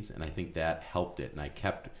Brandani's, and I think that helped it. And I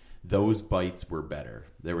kept those bites were better.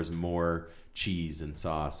 There was more cheese and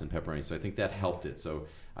sauce and pepperoni, so I think that helped it. So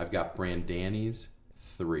I've got Brandani's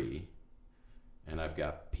 3, and I've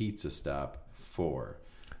got Pizza Stop 4.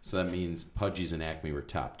 So that means Pudgie's and Acme were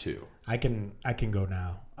top 2. I can go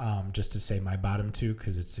now, just to say my bottom 2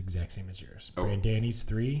 because it's the exact same as yours. Oh. Brandani's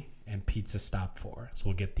 3 and Pizza Stop 4. So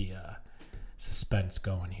we'll get the suspense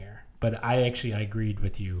going here. But I agreed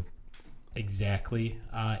with you exactly,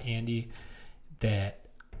 Andy, that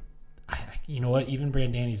you know what? Even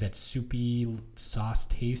Brandani's, that soupy sauce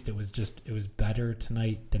taste, it was better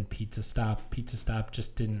tonight than Pizza Stop. Pizza Stop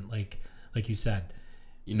just didn't like you said.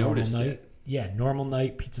 You noticed night, it. Yeah, normal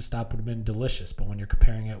night Pizza Stop would have been delicious, but when you're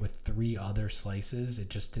comparing it with 3 other slices, it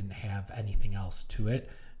just didn't have anything else to it.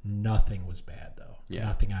 Nothing was bad though. Yeah.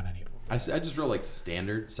 Nothing on any of them. I just real like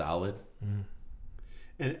standard, solid. Mm.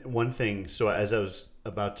 And one thing, so as I was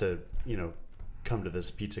about to, come to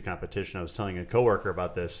this pizza competition, I was telling a coworker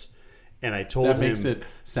about this, and I told him... That makes it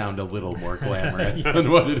sound a little more glamorous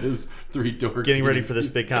than what it is. 3 doors. Getting ready for this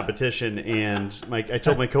big competition, and I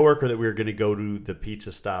told my coworker that we were going to go to the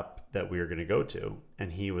pizza stop that we were going to go to,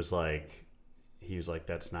 and he was like,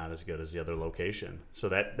 that's not as good as the other location. So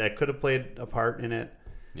that could have played a part in it.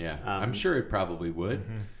 Yeah, I'm sure it probably would.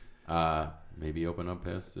 Mm-hmm. Maybe open up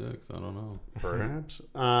past 6. I don't know. Perhaps.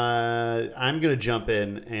 I'm going to jump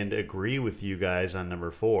in and agree with you guys on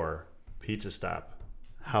number 4, Pizza Stop.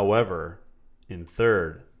 However, in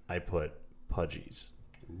 3rd, I put Pudgie's.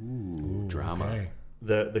 Ooh, drama. Okay.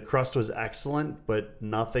 The crust was excellent, but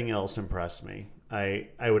nothing else impressed me. I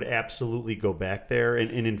would absolutely go back there.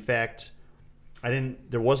 And in fact,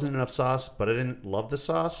 there wasn't enough sauce, but I didn't love the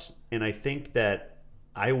sauce. And I think that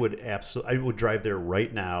I would drive there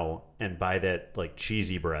right now and buy that like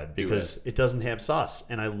cheesy bread because it doesn't have sauce,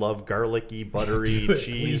 and I love garlicky, buttery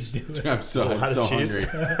cheese. I'm so hungry.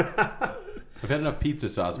 I've had enough pizza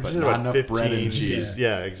sauce, but not enough bread and cheese.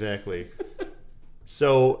 Yeah, exactly.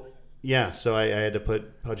 So I had to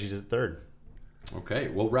put Pudgie's at 3rd. Okay.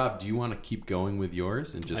 Well, Rob, do you want to keep going with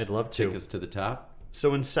yours and just I'd love to take us to the top?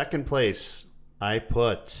 So in 2nd place, I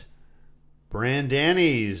put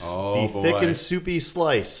Brandani's, thick and soupy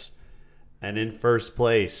slice. And in 1st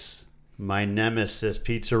place, my nemesis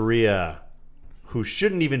pizzeria, who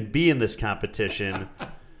shouldn't even be in this competition,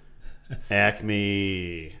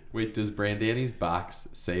 Acme. Wait, does Brandani's box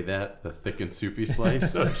say that? The thick and soupy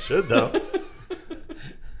slice? It should, though.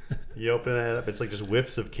 You open it up, it's like just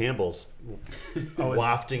whiffs of Campbell's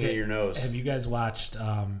wafting at your nose. Have you guys watched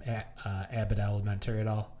Abbott Elementary at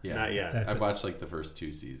all? Yeah. Not yet. I've watched like the first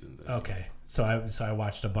 2 seasons. Okay. So I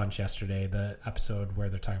watched a bunch yesterday, the episode where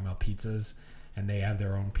they're talking about pizzas, and they have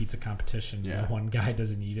their own pizza competition. Yeah. One guy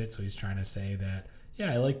doesn't eat it, so he's trying to say that,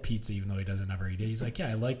 yeah, I like pizza even though he doesn't ever eat it. He's like, yeah,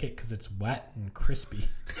 I like it because it's wet and crispy.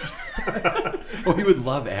 Oh, he would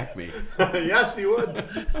love Acme. Yes, he would.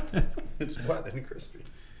 It's wet and crispy.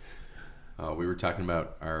 We were talking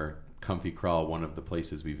about our comfy crawl. One of the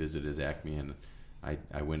places we visit is Acme, and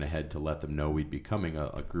I went ahead to let them know we'd be coming,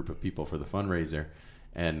 a group of people for the fundraiser.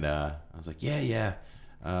 And I was like, yeah.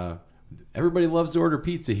 Everybody loves to order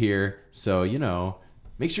pizza here, so,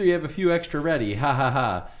 make sure you have a few extra ready. Ha, ha,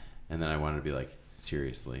 ha. And then I wanted to be like,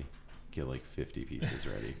 seriously, get like 50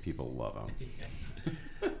 pizzas ready. People love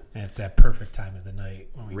them. And it's that perfect time of the night.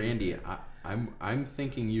 When Randy, I'm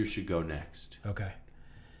thinking you should go next. Okay.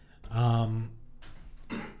 A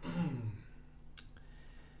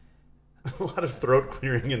lot of throat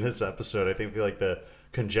clearing in this episode. I feel like the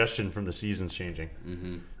congestion from the season's changing.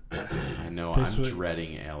 Mm-hmm. I know. I'm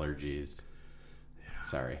dreading allergies. Yeah.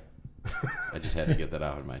 Sorry. I just had to get that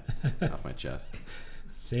off my chest.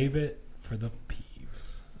 Save it for the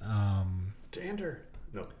peeves. Dander.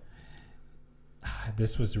 No.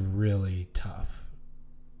 This was really tough.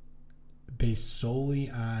 Based solely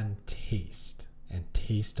on taste and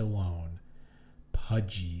taste alone,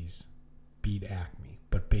 Pudgie's beat Acme.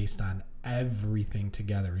 But based on everything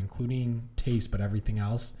together, including taste, but everything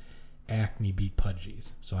else, Acme beat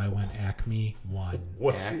Pudgie's. So I went Acme 1.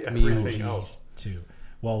 What's Acme the everything else? 2.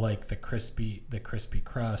 Well, like the crispy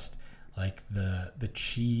crust, like the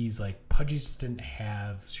cheese, like Pudgie's just didn't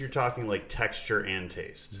have. So you're talking like texture and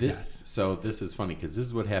taste. So this is funny because this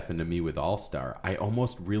is what happened to me with All Star. I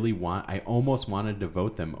almost wanted to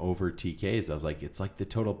vote them over TK's. I was like, it's like the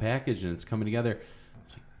total package and it's coming together.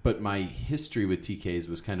 But my history with TK's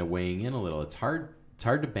was kind of weighing in a little. It's hard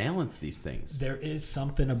to balance these things. There is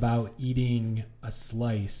something about eating a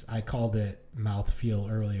slice. I called it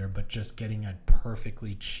mouthfeel earlier, but just getting a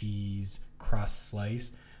perfectly cheese crust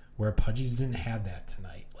slice where Pudgie's didn't have that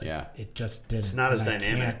tonight. It just didn't. It's not as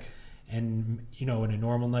dynamic. And, in a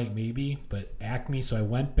normal night maybe, but Acme, so I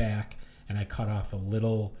went back and I cut off a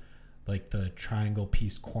little like the triangle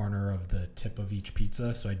piece corner of the tip of each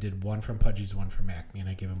pizza. So I did one from Pudgie's, one from Acme, and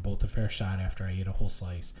I gave them both a fair shot after I ate a whole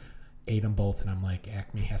slice. Ate them both, and I'm like,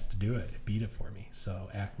 Acme has to do it. It beat it for me. So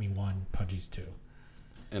Acme 1, Pudgie's 2.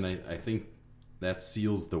 And I think that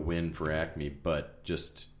seals the win for Acme, but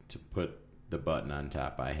just to put the button on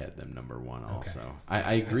top, I had them number 1 also. Okay.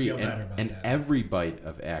 I agree. I feel better about that. Every bite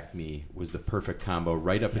of Acme was the perfect combo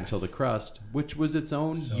right up until the crust, which was its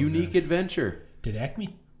own unique adventure. Did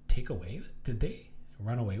Acme take away? Did they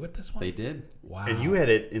run away with this one? They did. Wow. And you had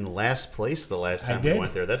it in last place the last time we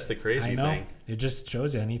went there. That's the crazy I know. thing. It just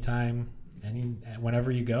shows you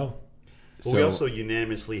whenever you go. Well, we also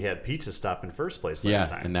unanimously had Pizza Stop in first place last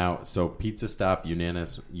time. And now Pizza Stop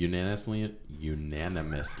unanimously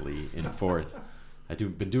in fourth.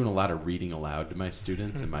 I've been doing a lot of reading aloud to my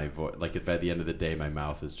students, and my voice, like by the end of the day, my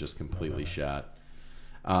mouth is just completely shot.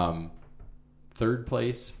 Third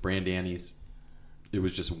place, Brandani's. It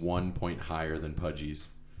was just 1 point higher than Pudgie's,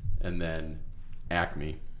 and then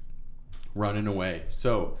Acme running away.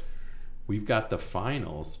 So we've got the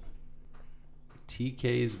finals.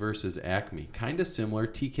 TK's versus Acme. Kind of similar.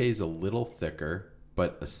 TK's a little thicker,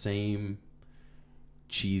 but the same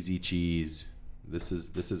cheesy cheese. This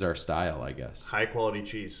is our style, I guess. High quality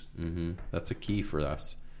cheese. Mm-hmm. That's a key for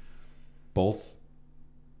us. Both,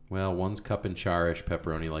 well, one's cup and charish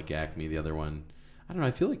pepperoni like Acme. The other one, I don't know.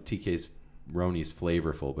 I feel like TK's Roni's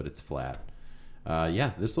flavorful, but it's flat.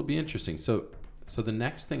 This will be interesting. So the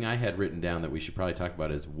next thing I had written down that we should probably talk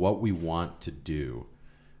about is what we want to do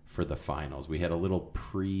for the finals. We had a little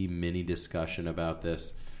pre-mini discussion about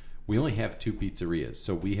this. We only have 2 pizzerias,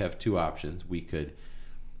 so we have 2 options. We could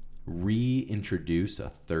reintroduce a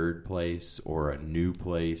third place or a new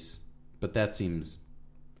place, but that seems,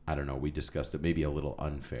 I don't know, we discussed it, maybe a little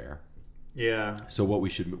unfair. Yeah. So what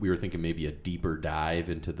we were thinking maybe a deeper dive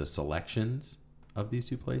into the selections of these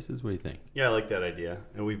 2 places. What do you think? Yeah, I like that idea.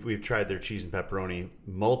 And we've tried their cheese and pepperoni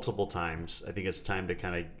multiple times. I think it's time to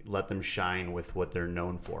kind of let them shine with what they're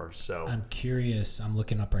known for. So I'm curious. I'm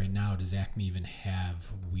looking up right now. Does Acme even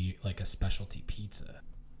have like a specialty pizza?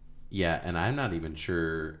 Yeah, and I'm not even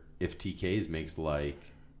sure if TK's makes like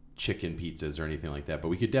chicken pizzas or anything like that. But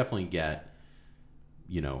we could definitely get,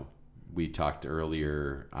 we talked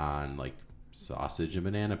earlier on like sausage and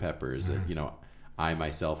banana peppers. I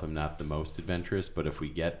myself am not the most adventurous, but if we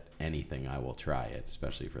get anything, I will try it,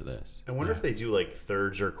 especially for this. I wonder if they do like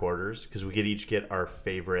thirds or quarters, because we could each get our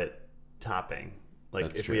favorite topping. Like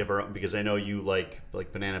That's if true. we have our own, because I know you like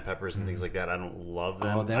banana peppers and things like that. I don't love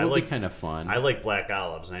them. Oh, that would be kind of fun. I like black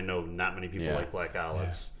olives, and I know not many people like black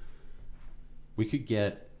olives. We could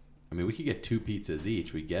get 2 pizzas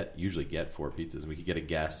each. We usually get 4 pizzas. We could get a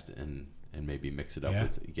guest and maybe mix it up.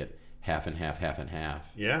 You get half and half, half and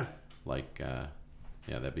half. Yeah.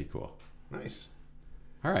 That'd be cool. Nice.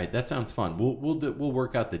 All right, that sounds fun. We'll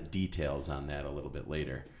work out the details on that a little bit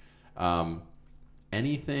later.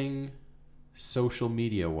 Anything social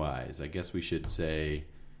media wise? I guess we should say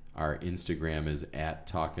our Instagram is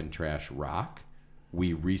 @TalkinTrashRock.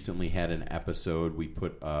 We recently had an episode. We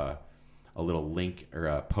put a little link or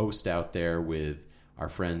a post out there with our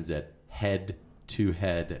friends at Head to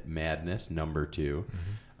Head Madness #2. Mm-hmm.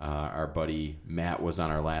 Our buddy Matt was on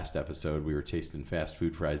our last episode. We were tasting fast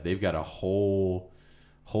food fries. They've got a whole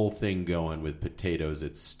thing going with potatoes.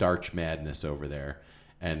 It's Starch Madness over there.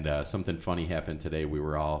 And something funny happened today. We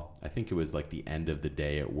were all, I think it was like the end of the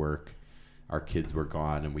day at work. Our kids were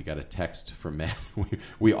gone, and we got a text from Matt.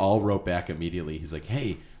 We all wrote back immediately. He's like,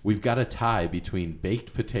 hey, we've got a tie between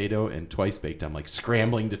baked potato and twice baked. I'm like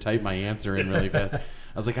scrambling to type my answer in really fast. I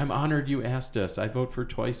was like, I'm honored you asked us. I vote for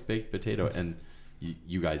twice baked potato. And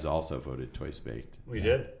you guys also voted twice baked. We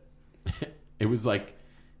did. It was like,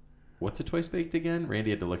 what's a twice baked again?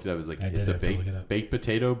 Randy had to look it up. It was like, it's a baked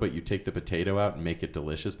potato, but you take the potato out and make it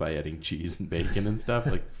delicious by adding cheese and bacon and stuff.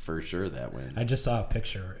 Like, for sure that wins. I just saw a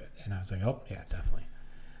picture and I was like, oh yeah, definitely.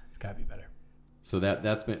 It's got to be better. So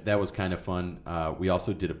that was kind of fun. We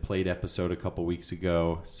also did a plate episode a couple weeks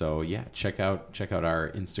ago. So yeah, check out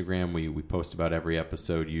our Instagram. We post about every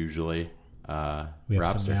episode usually. We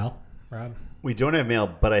have some mail, Rob. We don't have mail,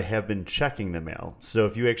 but I have been checking the mail. So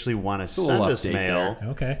if you actually want to send us mail,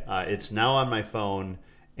 okay, it's now on my phone,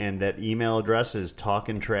 and that email address is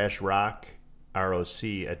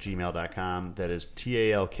talkintrashrock@gmail.com. That is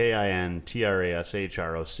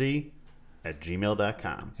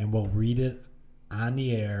talkintrashrock@gmail.com. And we'll read it on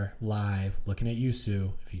the air, live, looking at you,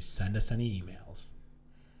 Sue, if you send us any emails.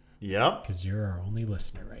 Yep. Because you're our only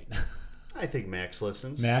listener right now. I think Max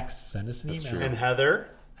listens. Max, send us an email. True. And Heather.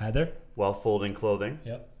 While folding clothing.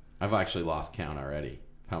 Yep. I've actually lost count already.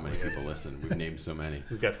 How many people listen? We've named so many.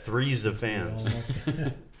 We've got threes of fans.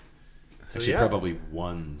 Actually, probably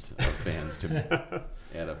ones of fans to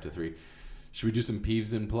add up to 3. Should we do some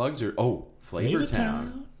peeves and plugs or Flavor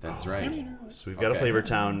Town? That's right. So we've got a Flavor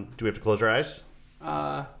Town. Do we have to close our eyes?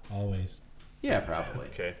 Always. Yeah, probably.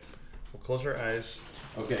 Okay. We'll close our eyes.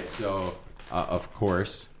 Okay, so of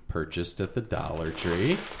course, purchased at the Dollar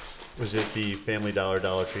Tree. Was it the Family Dollar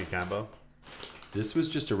Tree combo? This was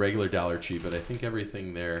just a regular Dollar Tree, but I think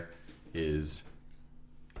everything there is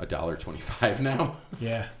 $1.25 now.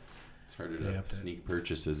 Yeah. It's harder to sneak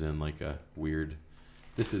purchases in like a weird.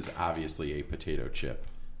 This is obviously a potato chip.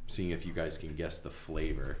 Seeing if you guys can guess the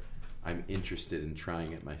flavor. I'm interested in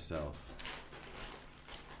trying it myself.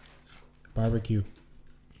 Barbecue.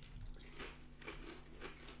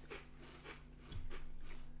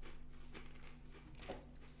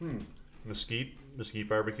 Mesquite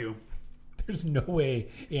barbecue. There's no way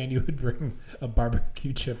Andy would bring a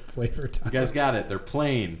barbecue chip Flavor Town. You guys got it. They're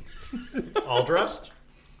plain. All dressed?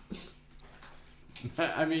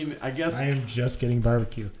 I mean, I guess I am just getting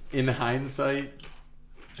barbecue. in hindsight,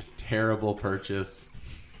 a terrible purchase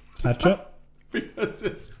Ketchup? because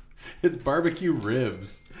it's barbecue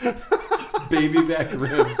ribs, baby back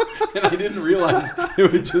ribs, and I didn't realize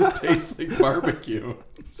it would just taste like barbecue.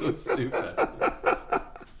 So stupid.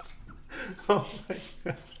 Oh my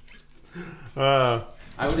god.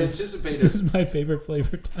 I would anticipate This is my favorite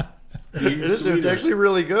Flavor Town. being It's sweeter, actually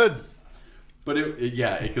really good. but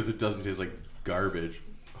because it doesn't taste like garbage.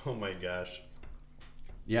 Oh my gosh.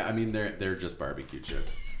 Yeah, I mean they're just barbecue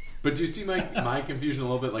chips. But do you see my confusion a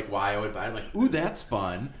little bit? Like why I would buy it? Like, ooh, that's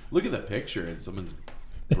fun. Look at the picture, and someone's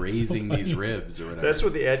braising these ribs or whatever. That's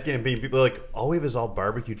what the ad campaign people are like. All we have is all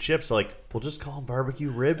barbecue chips. Like, we'll just call them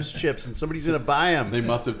barbecue ribs chips, and somebody's gonna buy them. They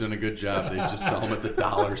must have done a good job. They just sell them at the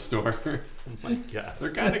dollar store. Oh my god,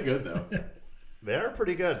 They're kind of good though. they are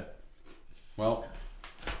pretty good. Well,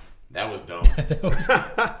 that was dumb.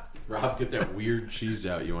 Rob, get that weird cheese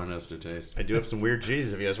out you want us to taste. I do have some weird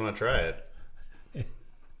cheese if you guys want to try it.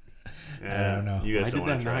 I don't know. You Why guys did don't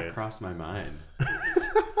want that to try not it. cross my mind?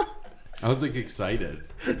 I was like excited.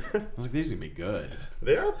 I was like, these are gonna be good.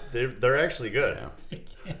 They are. They're actually good.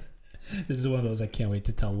 Yeah. This is one of those I can't wait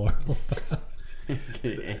to tell Laurel about.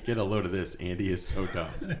 Get a load of this. Andy is so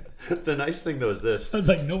dumb. The nice thing though is this. I was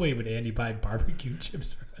like, no way would Andy buy barbecue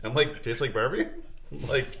chips for us. I'm like, tastes like barbecue?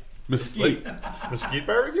 Like Mesquite. mesquite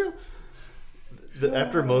barbecue?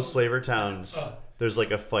 After most Flavor Towns, there's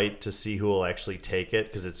like a fight to see who will actually take it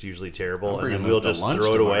because it's usually terrible, and then we'll just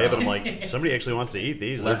throw it away. But I'm like, somebody actually wants to eat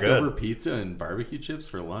these. They're Leftover good. pizza and barbecue chips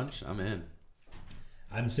for lunch. I'm in.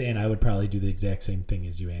 I'm saying I would probably do the exact same thing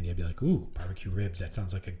as you, Andy. I'd be like, ooh, barbecue ribs. That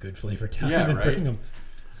sounds like a good Flavor Town. Yeah, And then right. bring them.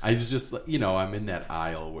 I was just, I'm in that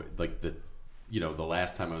aisle where, like the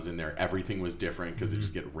last time I was in there, everything was different because they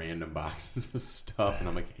just get random boxes of stuff, and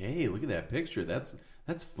I'm like, hey, look at that picture. That's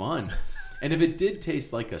fun. And if it did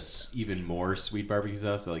taste like even more sweet barbecue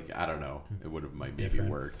sauce, like I don't know, it would have maybe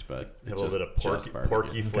worked, but A little bit of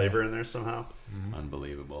porky flavor in there somehow.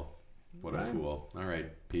 Unbelievable. What a fool. All right,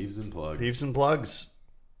 peeves and plugs. Peeves and plugs.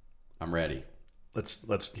 I'm ready.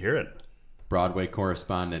 Let's hear it. Broadway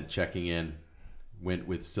correspondent checking in. Went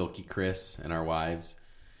with Silky Chris and our wives.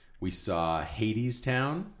 We saw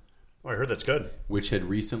Hadestown, Oh, I heard that's good. which had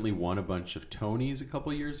recently won a bunch of Tonys a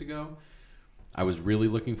couple years ago. I was really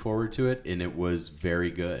looking forward to it, and it was very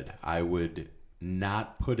good. I would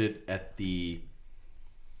not put it at the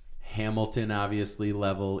Hamilton, obviously,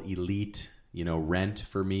 level, elite, Rent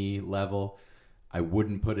for me level. I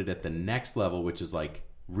wouldn't put it at the next level, which is like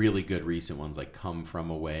really good recent ones like Come From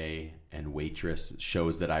Away and Waitress,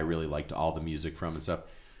 shows that I really liked all the music from and stuff.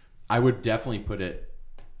 I would definitely put it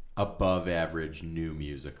above average new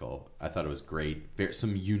musical. I thought it was great.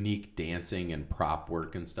 Some unique dancing and prop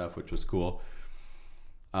work and stuff, which was cool.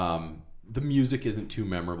 The music isn't too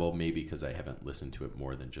memorable, maybe because I haven't listened to it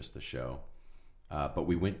more than just the show. But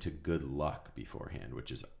we went to Good Luck beforehand,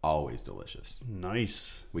 which is always delicious.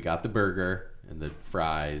 Nice. We got the burger and the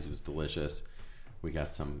fries. It was delicious. We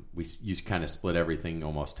got you kind of split everything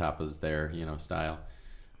almost tapas there, style.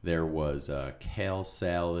 There was a kale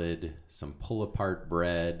salad, some pull-apart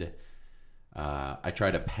bread. I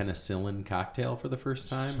tried a penicillin cocktail for the first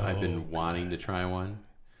time. I've been wanting to try one.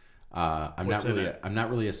 I'm not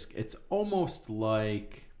really it's almost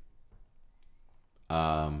like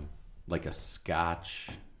a Scotch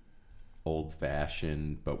old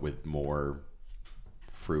fashioned, but with more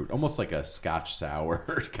fruit, almost like a Scotch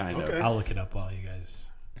sour kind of. I'll look it up while you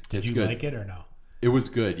guys. Did you like it or no? It was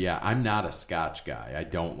good. Yeah, I'm not a Scotch guy. I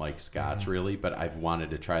don't like Scotch really, but I've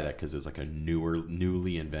wanted to try that because it's like a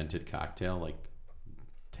newly invented cocktail, like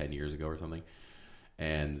 10 years ago or something.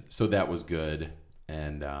 And so that was good.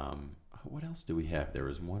 And what else do we have? There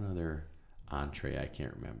was one other. entree. I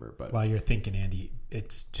can't remember, but While you're thinking, Andy,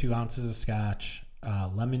 it's 2 ounces of scotch,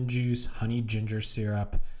 lemon juice, honey ginger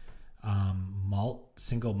syrup,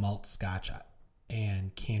 single malt scotch,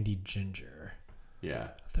 and candied ginger. yeah.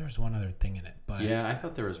 There's one other thing in it, but Yeah, I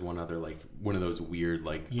thought there was one other, like, one of those weird,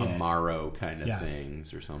 like, Amaro kind of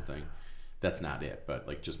things or something. That's not it, but,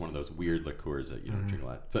 like, just one of those weird liqueurs that you don't drink a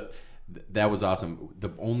lot. But that was awesome.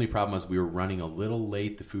 The only problem was we were running a little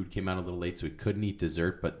late. The food came out a little late, so we couldn't eat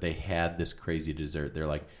dessert, but they had this crazy dessert.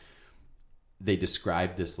 They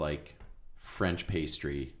described this, like, French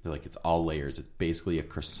pastry. They're like, it's all layers. It's basically a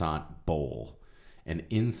croissant bowl. And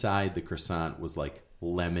inside the croissant was, like,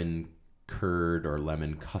 lemon curd or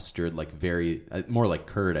lemon custard, like very more like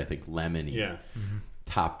curd, I think, lemony,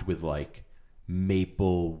 topped with like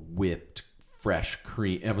maple whipped fresh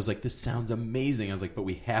cream. And I was like, this sounds amazing. I was like, but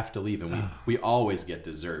we have to leave, and we always get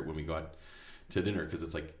dessert when we go out to dinner because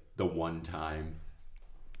it's like the one time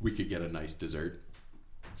we could get a nice dessert.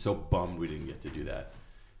 So bummed we didn't get to do that.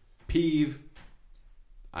 Peeve,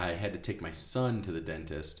 I had to take my son to the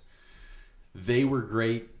dentist. They were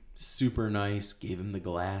great. Super nice, gave him the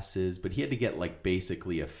glasses, but he had to get like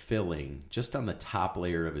basically a filling just on the top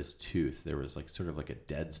layer of his tooth. There was like sort of like a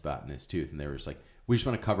dead spot in his tooth, and they were just like, we just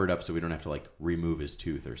want to cover it up so we don't have to like remove his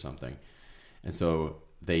tooth or something. And so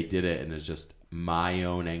they did it, and it's just my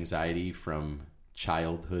own anxiety from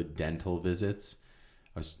childhood dental visits.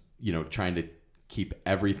 I was, trying to keep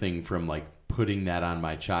everything from like putting that on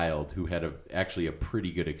my child, who had actually a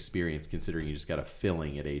pretty good experience considering he just got a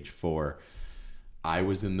filling at age 4. I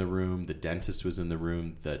was in the room, the dentist was in the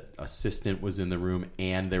room, the assistant was in the room,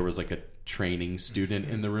 and there was like a training student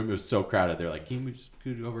in the room. It was so crowded. They're like, can you just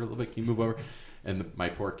scoot over a little bit? Can you move over? And my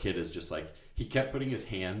poor kid is just like, he kept putting his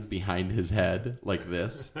hands behind his head like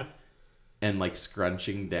this and like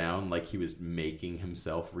scrunching down like he was making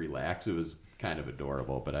himself relax. It was kind of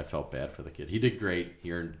adorable, but I felt bad for the kid. He did great.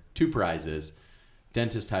 He earned 2 prizes.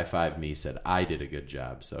 Dentist high-fived me, said I did a good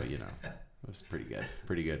job. So, it was pretty good.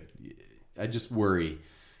 Pretty good. I just worry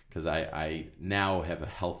because I now have a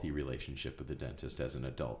healthy relationship with the dentist as an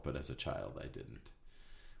adult, but as a child, I didn't.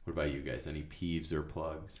 What about you guys? Any peeves or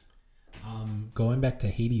plugs? Going back to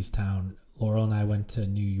Hadestown, Laurel and I went to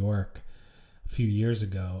New York a few years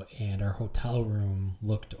ago, and our hotel room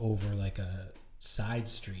looked over like a side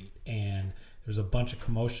street, and there's a bunch of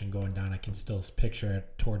commotion going down. I can still picture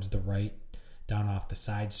it towards the right, down off the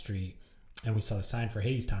side street, and we saw the sign for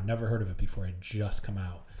Hadestown. Never heard of it before. It had just come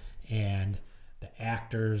out. And the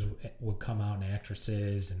actors would come out and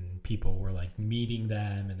actresses, and people were like meeting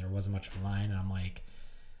them, and there wasn't much of a line. And I'm like,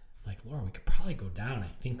 Laura, we could probably go down. I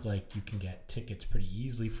think like you can get tickets pretty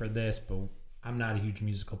easily for this, but I'm not a huge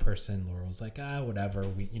musical person. Laura was like, whatever.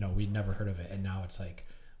 We'd never heard of it, and now it's like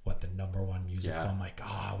the #1 musical. Yeah. I'm like,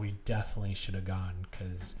 we definitely should have gone,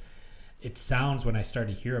 because it sounds, when I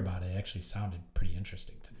started to hear about it, it actually sounded pretty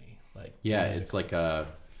interesting to me. Like, it's like a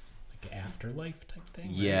afterlife type thing,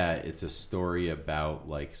 right? Yeah, it's a story about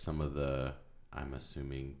like some of the, I'm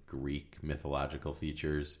assuming, Greek mythological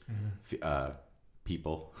features.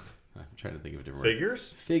 People, I'm trying to think of a different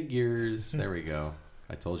figures. There we go.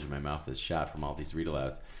 I told you my mouth is shot from all these read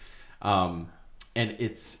alouds. And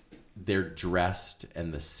they're dressed,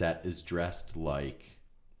 and the set is dressed like,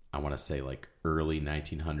 I want to say like early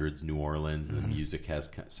 1900s New Orleans, and the music has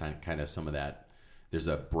kind of some of that. There's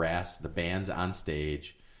the band's on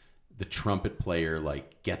stage. The trumpet player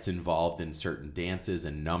like gets involved in certain dances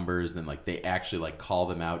and numbers, and like they actually like call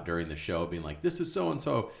them out during the show, being like, "This is so and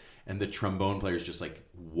so," and the trombone player is just like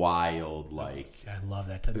wild, like I love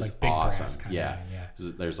that. It was like big awesome. Brass kind yeah. of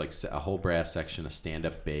thing, There's like a whole brass section, a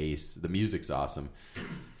stand-up bass. The music's awesome.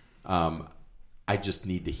 I just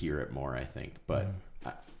need to hear it more, I think, but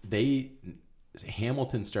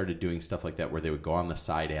Hamilton started doing stuff like that where they would go on the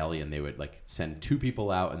side alley and they would like send 2 people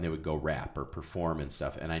out and they would go rap or perform and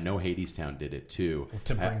stuff. And I know Hadestown did it too.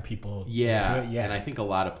 To bring people into it. Yeah. And I think a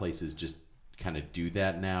lot of places just kind of do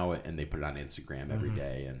that now, and they put it on Instagram every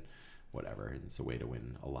day and whatever. And it's a way to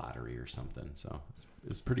win a lottery or something. So it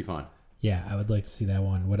was pretty fun. Yeah, I would like to see that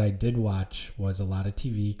one. What I did watch was a lot of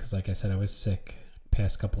TV because, like I said, I was sick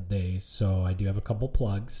past couple days. So I do have a couple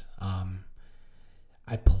plugs.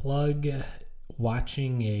 I plug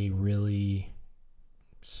watching a really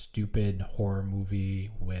stupid horror movie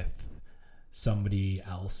with somebody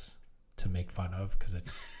else to make fun of because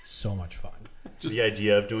it's so much fun. Just the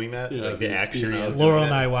idea of doing that, like the action of Laurel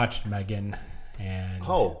and I watched Megan, and I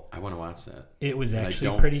want to watch that. It was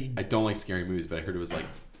actually pretty. I don't like scary movies, but I heard it was like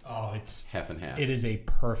it's half and half. It is a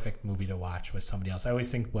perfect movie to watch with somebody else. I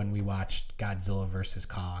always think when we watched Godzilla versus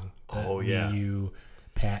Kong,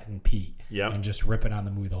 Pat, and Pete, Yep. and just ripping on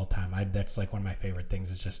the movie the whole time. That's like one of my favorite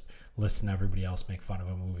things, is just listen to everybody else make fun of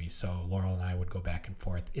a movie. So Laurel and I would go back and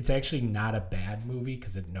forth. It's actually not a bad movie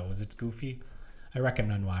because it knows it's goofy. I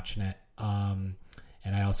recommend watching it.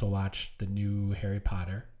 And I also watched the new Harry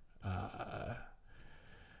Potter,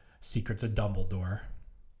 Secrets of Dumbledore.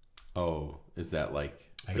 Oh, is that like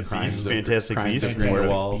I the guess crimes Beasts, of Fantastic crimes Beasts, of Fantastic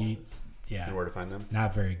Grindelwald? Beasts. Yeah, And where to find them?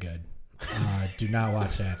 not very good. Do not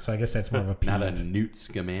watch that. So I guess that's more of a peeve. Not a Newt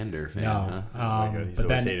Scamander fan, No. huh? Oh my God, he's but always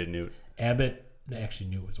then hated Newt. Abbott,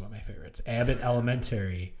 actually Newt was one of my favorites. Abbott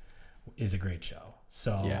Elementary is a great show.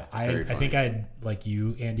 So Yeah, I very think funny. I'd, like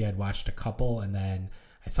you, Andy, I'd watched a couple, and then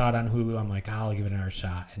I saw it on Hulu. I'm like, I'll give it another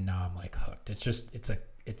shot, and now I'm like hooked. It's just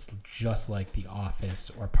like The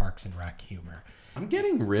Office or Parks and Rec humor. I'm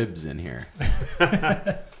getting ribs in here.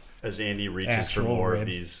 As Andy reaches Actual for more of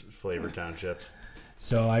ribs. these Flavor Town chips.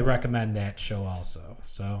 So I recommend that show also.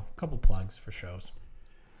 So a couple plugs for shows.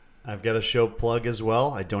 I've got a show plug as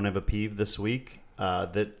well. I don't have a peeve this week.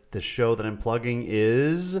 That the show that I'm plugging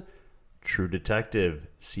is True Detective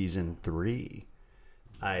Season 3.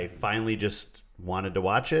 I finally just wanted to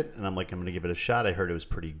watch it, and I'm like, I'm going to give it a shot. I heard it was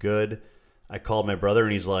pretty good. I called my brother,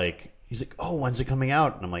 and he's like, oh, when's it coming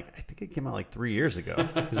out? And I'm like, I think it came out like 3 years ago.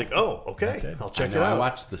 He's like, oh, okay, I'll check I it know. out. I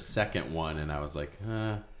watched the second one, and I was like,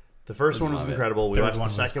 The first Didn't one was love it. incredible. We Third watched the one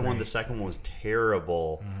was second one. great. The second one was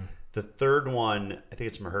terrible. The third one, I think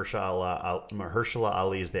it's Mahershala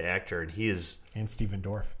Ali is the actor, and he is And Stephen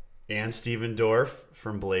Dorff. and Steven Dorff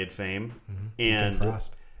from Blade fame, Ethan and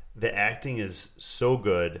Frost. the acting is so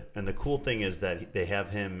good. And the cool thing is that they have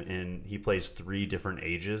him in. He plays 3 different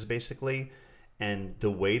ages basically, and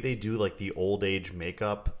the way they do like the old age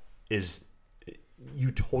makeup is.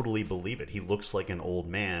 You totally believe it. He looks like an old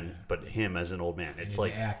man, but him as an old man. And It's his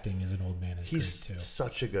like acting as an old man is he's great too.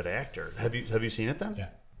 such a good actor. Have you seen it then? Yeah.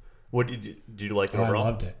 What did you like it Oh, I overall?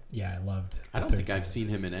 loved it. Yeah, I loved it. I don't think I've seen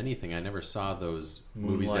him in anything. I never saw those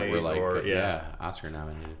movies that were Moonlight like, or- yeah. Oscar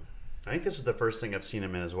nominated. I think this is the first thing I've seen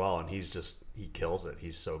him in as well, and he kills it.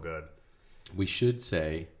 He's so good. We should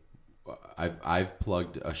say, I've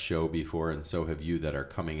plugged a show before, and so have you, that are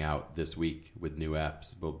coming out this week with new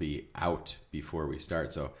eps. Will be out before we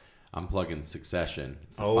start. So I'm plugging Succession.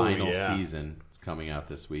 It's the final yeah. season. It's coming out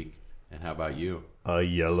this week. And how about you? A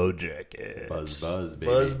Yellow Jacket. Buzz,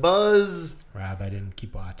 baby. Buzz. Rob, I didn't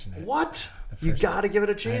keep watching it. What? The You first- got to give it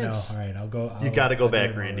a I know. chance. All right, I'll go. You got to go I'll back,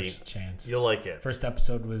 give it Randy. another Chance. You'll like it. First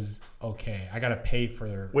episode was okay. I got to pay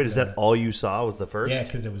for. Wait, is that all you saw? Was the first? Yeah,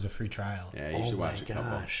 because it was a free trial. Yeah, you Oh should my watch a couple.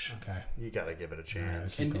 gosh! Okay. You got to give it a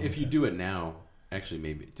chance. All And Go if with you it. do it now, actually,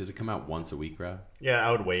 maybe does it come out once a week, Rob? Yeah,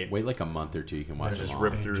 I would wait. Wait like a month or two. You can watch Just them all.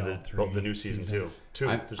 rip Binge through all the 3 new season seasons. 2.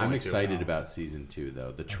 I'm, There's I'm only 2. excited about season 2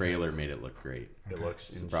 though. The trailer made it look great. It looks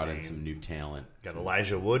It's insane. brought in some new talent. Got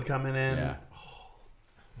Elijah Wood coming in. Yeah.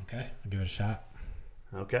 Okay, I'll give it a shot.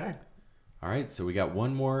 Okay. All right, so we got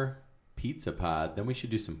one more pizza pod. Then we should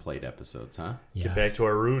do some plate episodes, huh? Yes. Get back to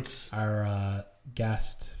our roots. Our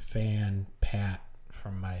guest fan Pat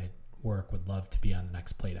from my work would love to be on the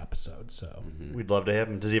next plate episode. So, We'd love to have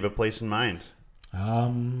him. Does he have a place in mind?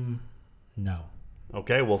 no.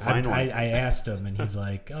 Okay, we'll find one. I asked him, and he's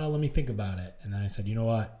like, "Oh, let me think about it." And then I said, "You know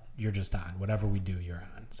what? You're just on. Whatever we do, you're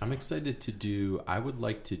on." So, I'm excited to do. I would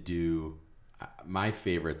like to do. My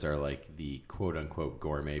favorites are like the quote unquote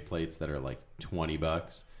gourmet plates that are like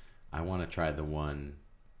 $20. I want to try the one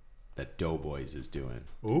that Doughboys is doing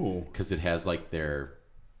Ooh. because it has like their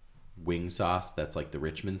wing sauce. That's like the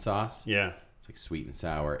Richmond sauce. Yeah. It's like sweet and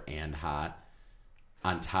sour and hot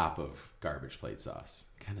on top of garbage plate sauce.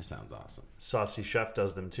 Kind of sounds awesome. Saucy Chef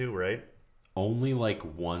does them too, right? Only like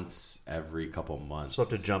once every couple months. So we'll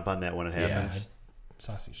have to jump on that when it happens.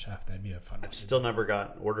 Saucy Chef, that'd be a fun. I've still never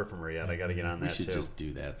got an order from her yet. I got to get on We that should too. just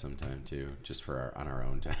do that sometime too, just for on our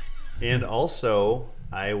own time. And also,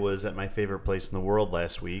 I was at my favorite place in the world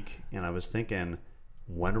last week, and I was thinking,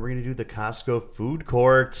 when are we going to do the Costco food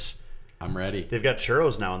court? I'm ready. They've got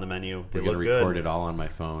churros now on the menu. They We're gonna look record good. it all on my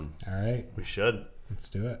phone. All right, We should. let's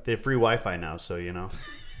do it. They have free Wi-Fi now, so you know.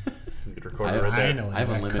 You could record it right there. Finally, I have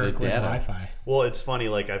that unlimited Kirkland data. Wi-Fi. Well, it's funny.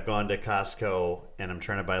 Like I've gone to Costco and I'm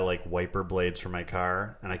trying to buy like wiper blades for my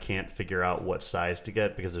car, and I can't figure out what size to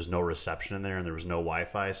get because there's no reception in there and there was no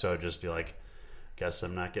Wi-Fi. So I'd just be like, "Guess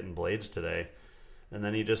I'm not getting blades today." And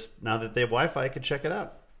then now that they have Wi-Fi, I could check it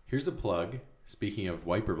out. Here's a plug. Speaking of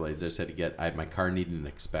wiper blades, I said my car needed an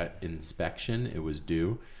inspection. It was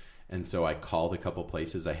due, and so I called a couple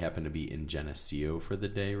places. I happened to be in Geneseo for the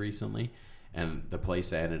day recently, and the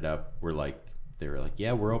place I ended up they were like,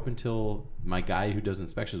 yeah, we're open till my guy who does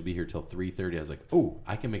inspections will be here till 3:30. I was like, oh,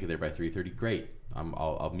 I can make it there by 3:30. Great,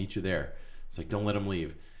 I'll meet you there. It's like, don't let him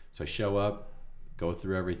leave. So I show up. go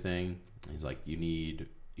through everything. He's like, you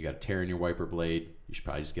got a tear in your wiper blade. You should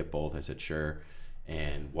probably just get both. I said, sure.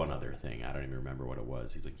 And one other thing, I don't even remember what it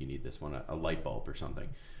was. He's like, you need this one, a light bulb or something.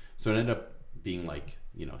 So it ended up being like,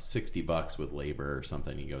 $60 with labor or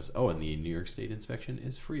something. He goes, oh, and the New York State inspection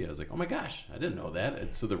is free. I was like, oh my gosh, I didn't know that.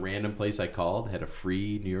 And so the random place I called had a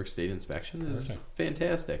free New York State inspection. It was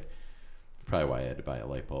fantastic. Probably why I had to buy a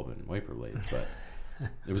light bulb and wiper blades, but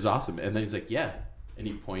it was awesome. And then he's like, yeah. And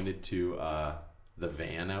he pointed to the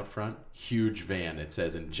van out front, huge van. It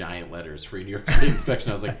says in giant letters, free New York State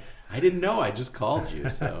inspection. I was like, I didn't know. I just called you.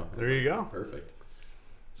 So there you go. Perfect.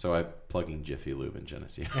 So I'm plugging Jiffy Lube in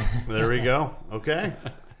Geneseo. There we go. Okay.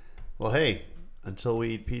 Well, hey, until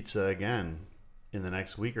we eat pizza again in the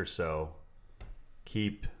next week or so,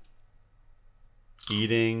 keep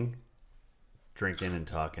eating, drinking, and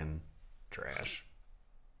talking trash.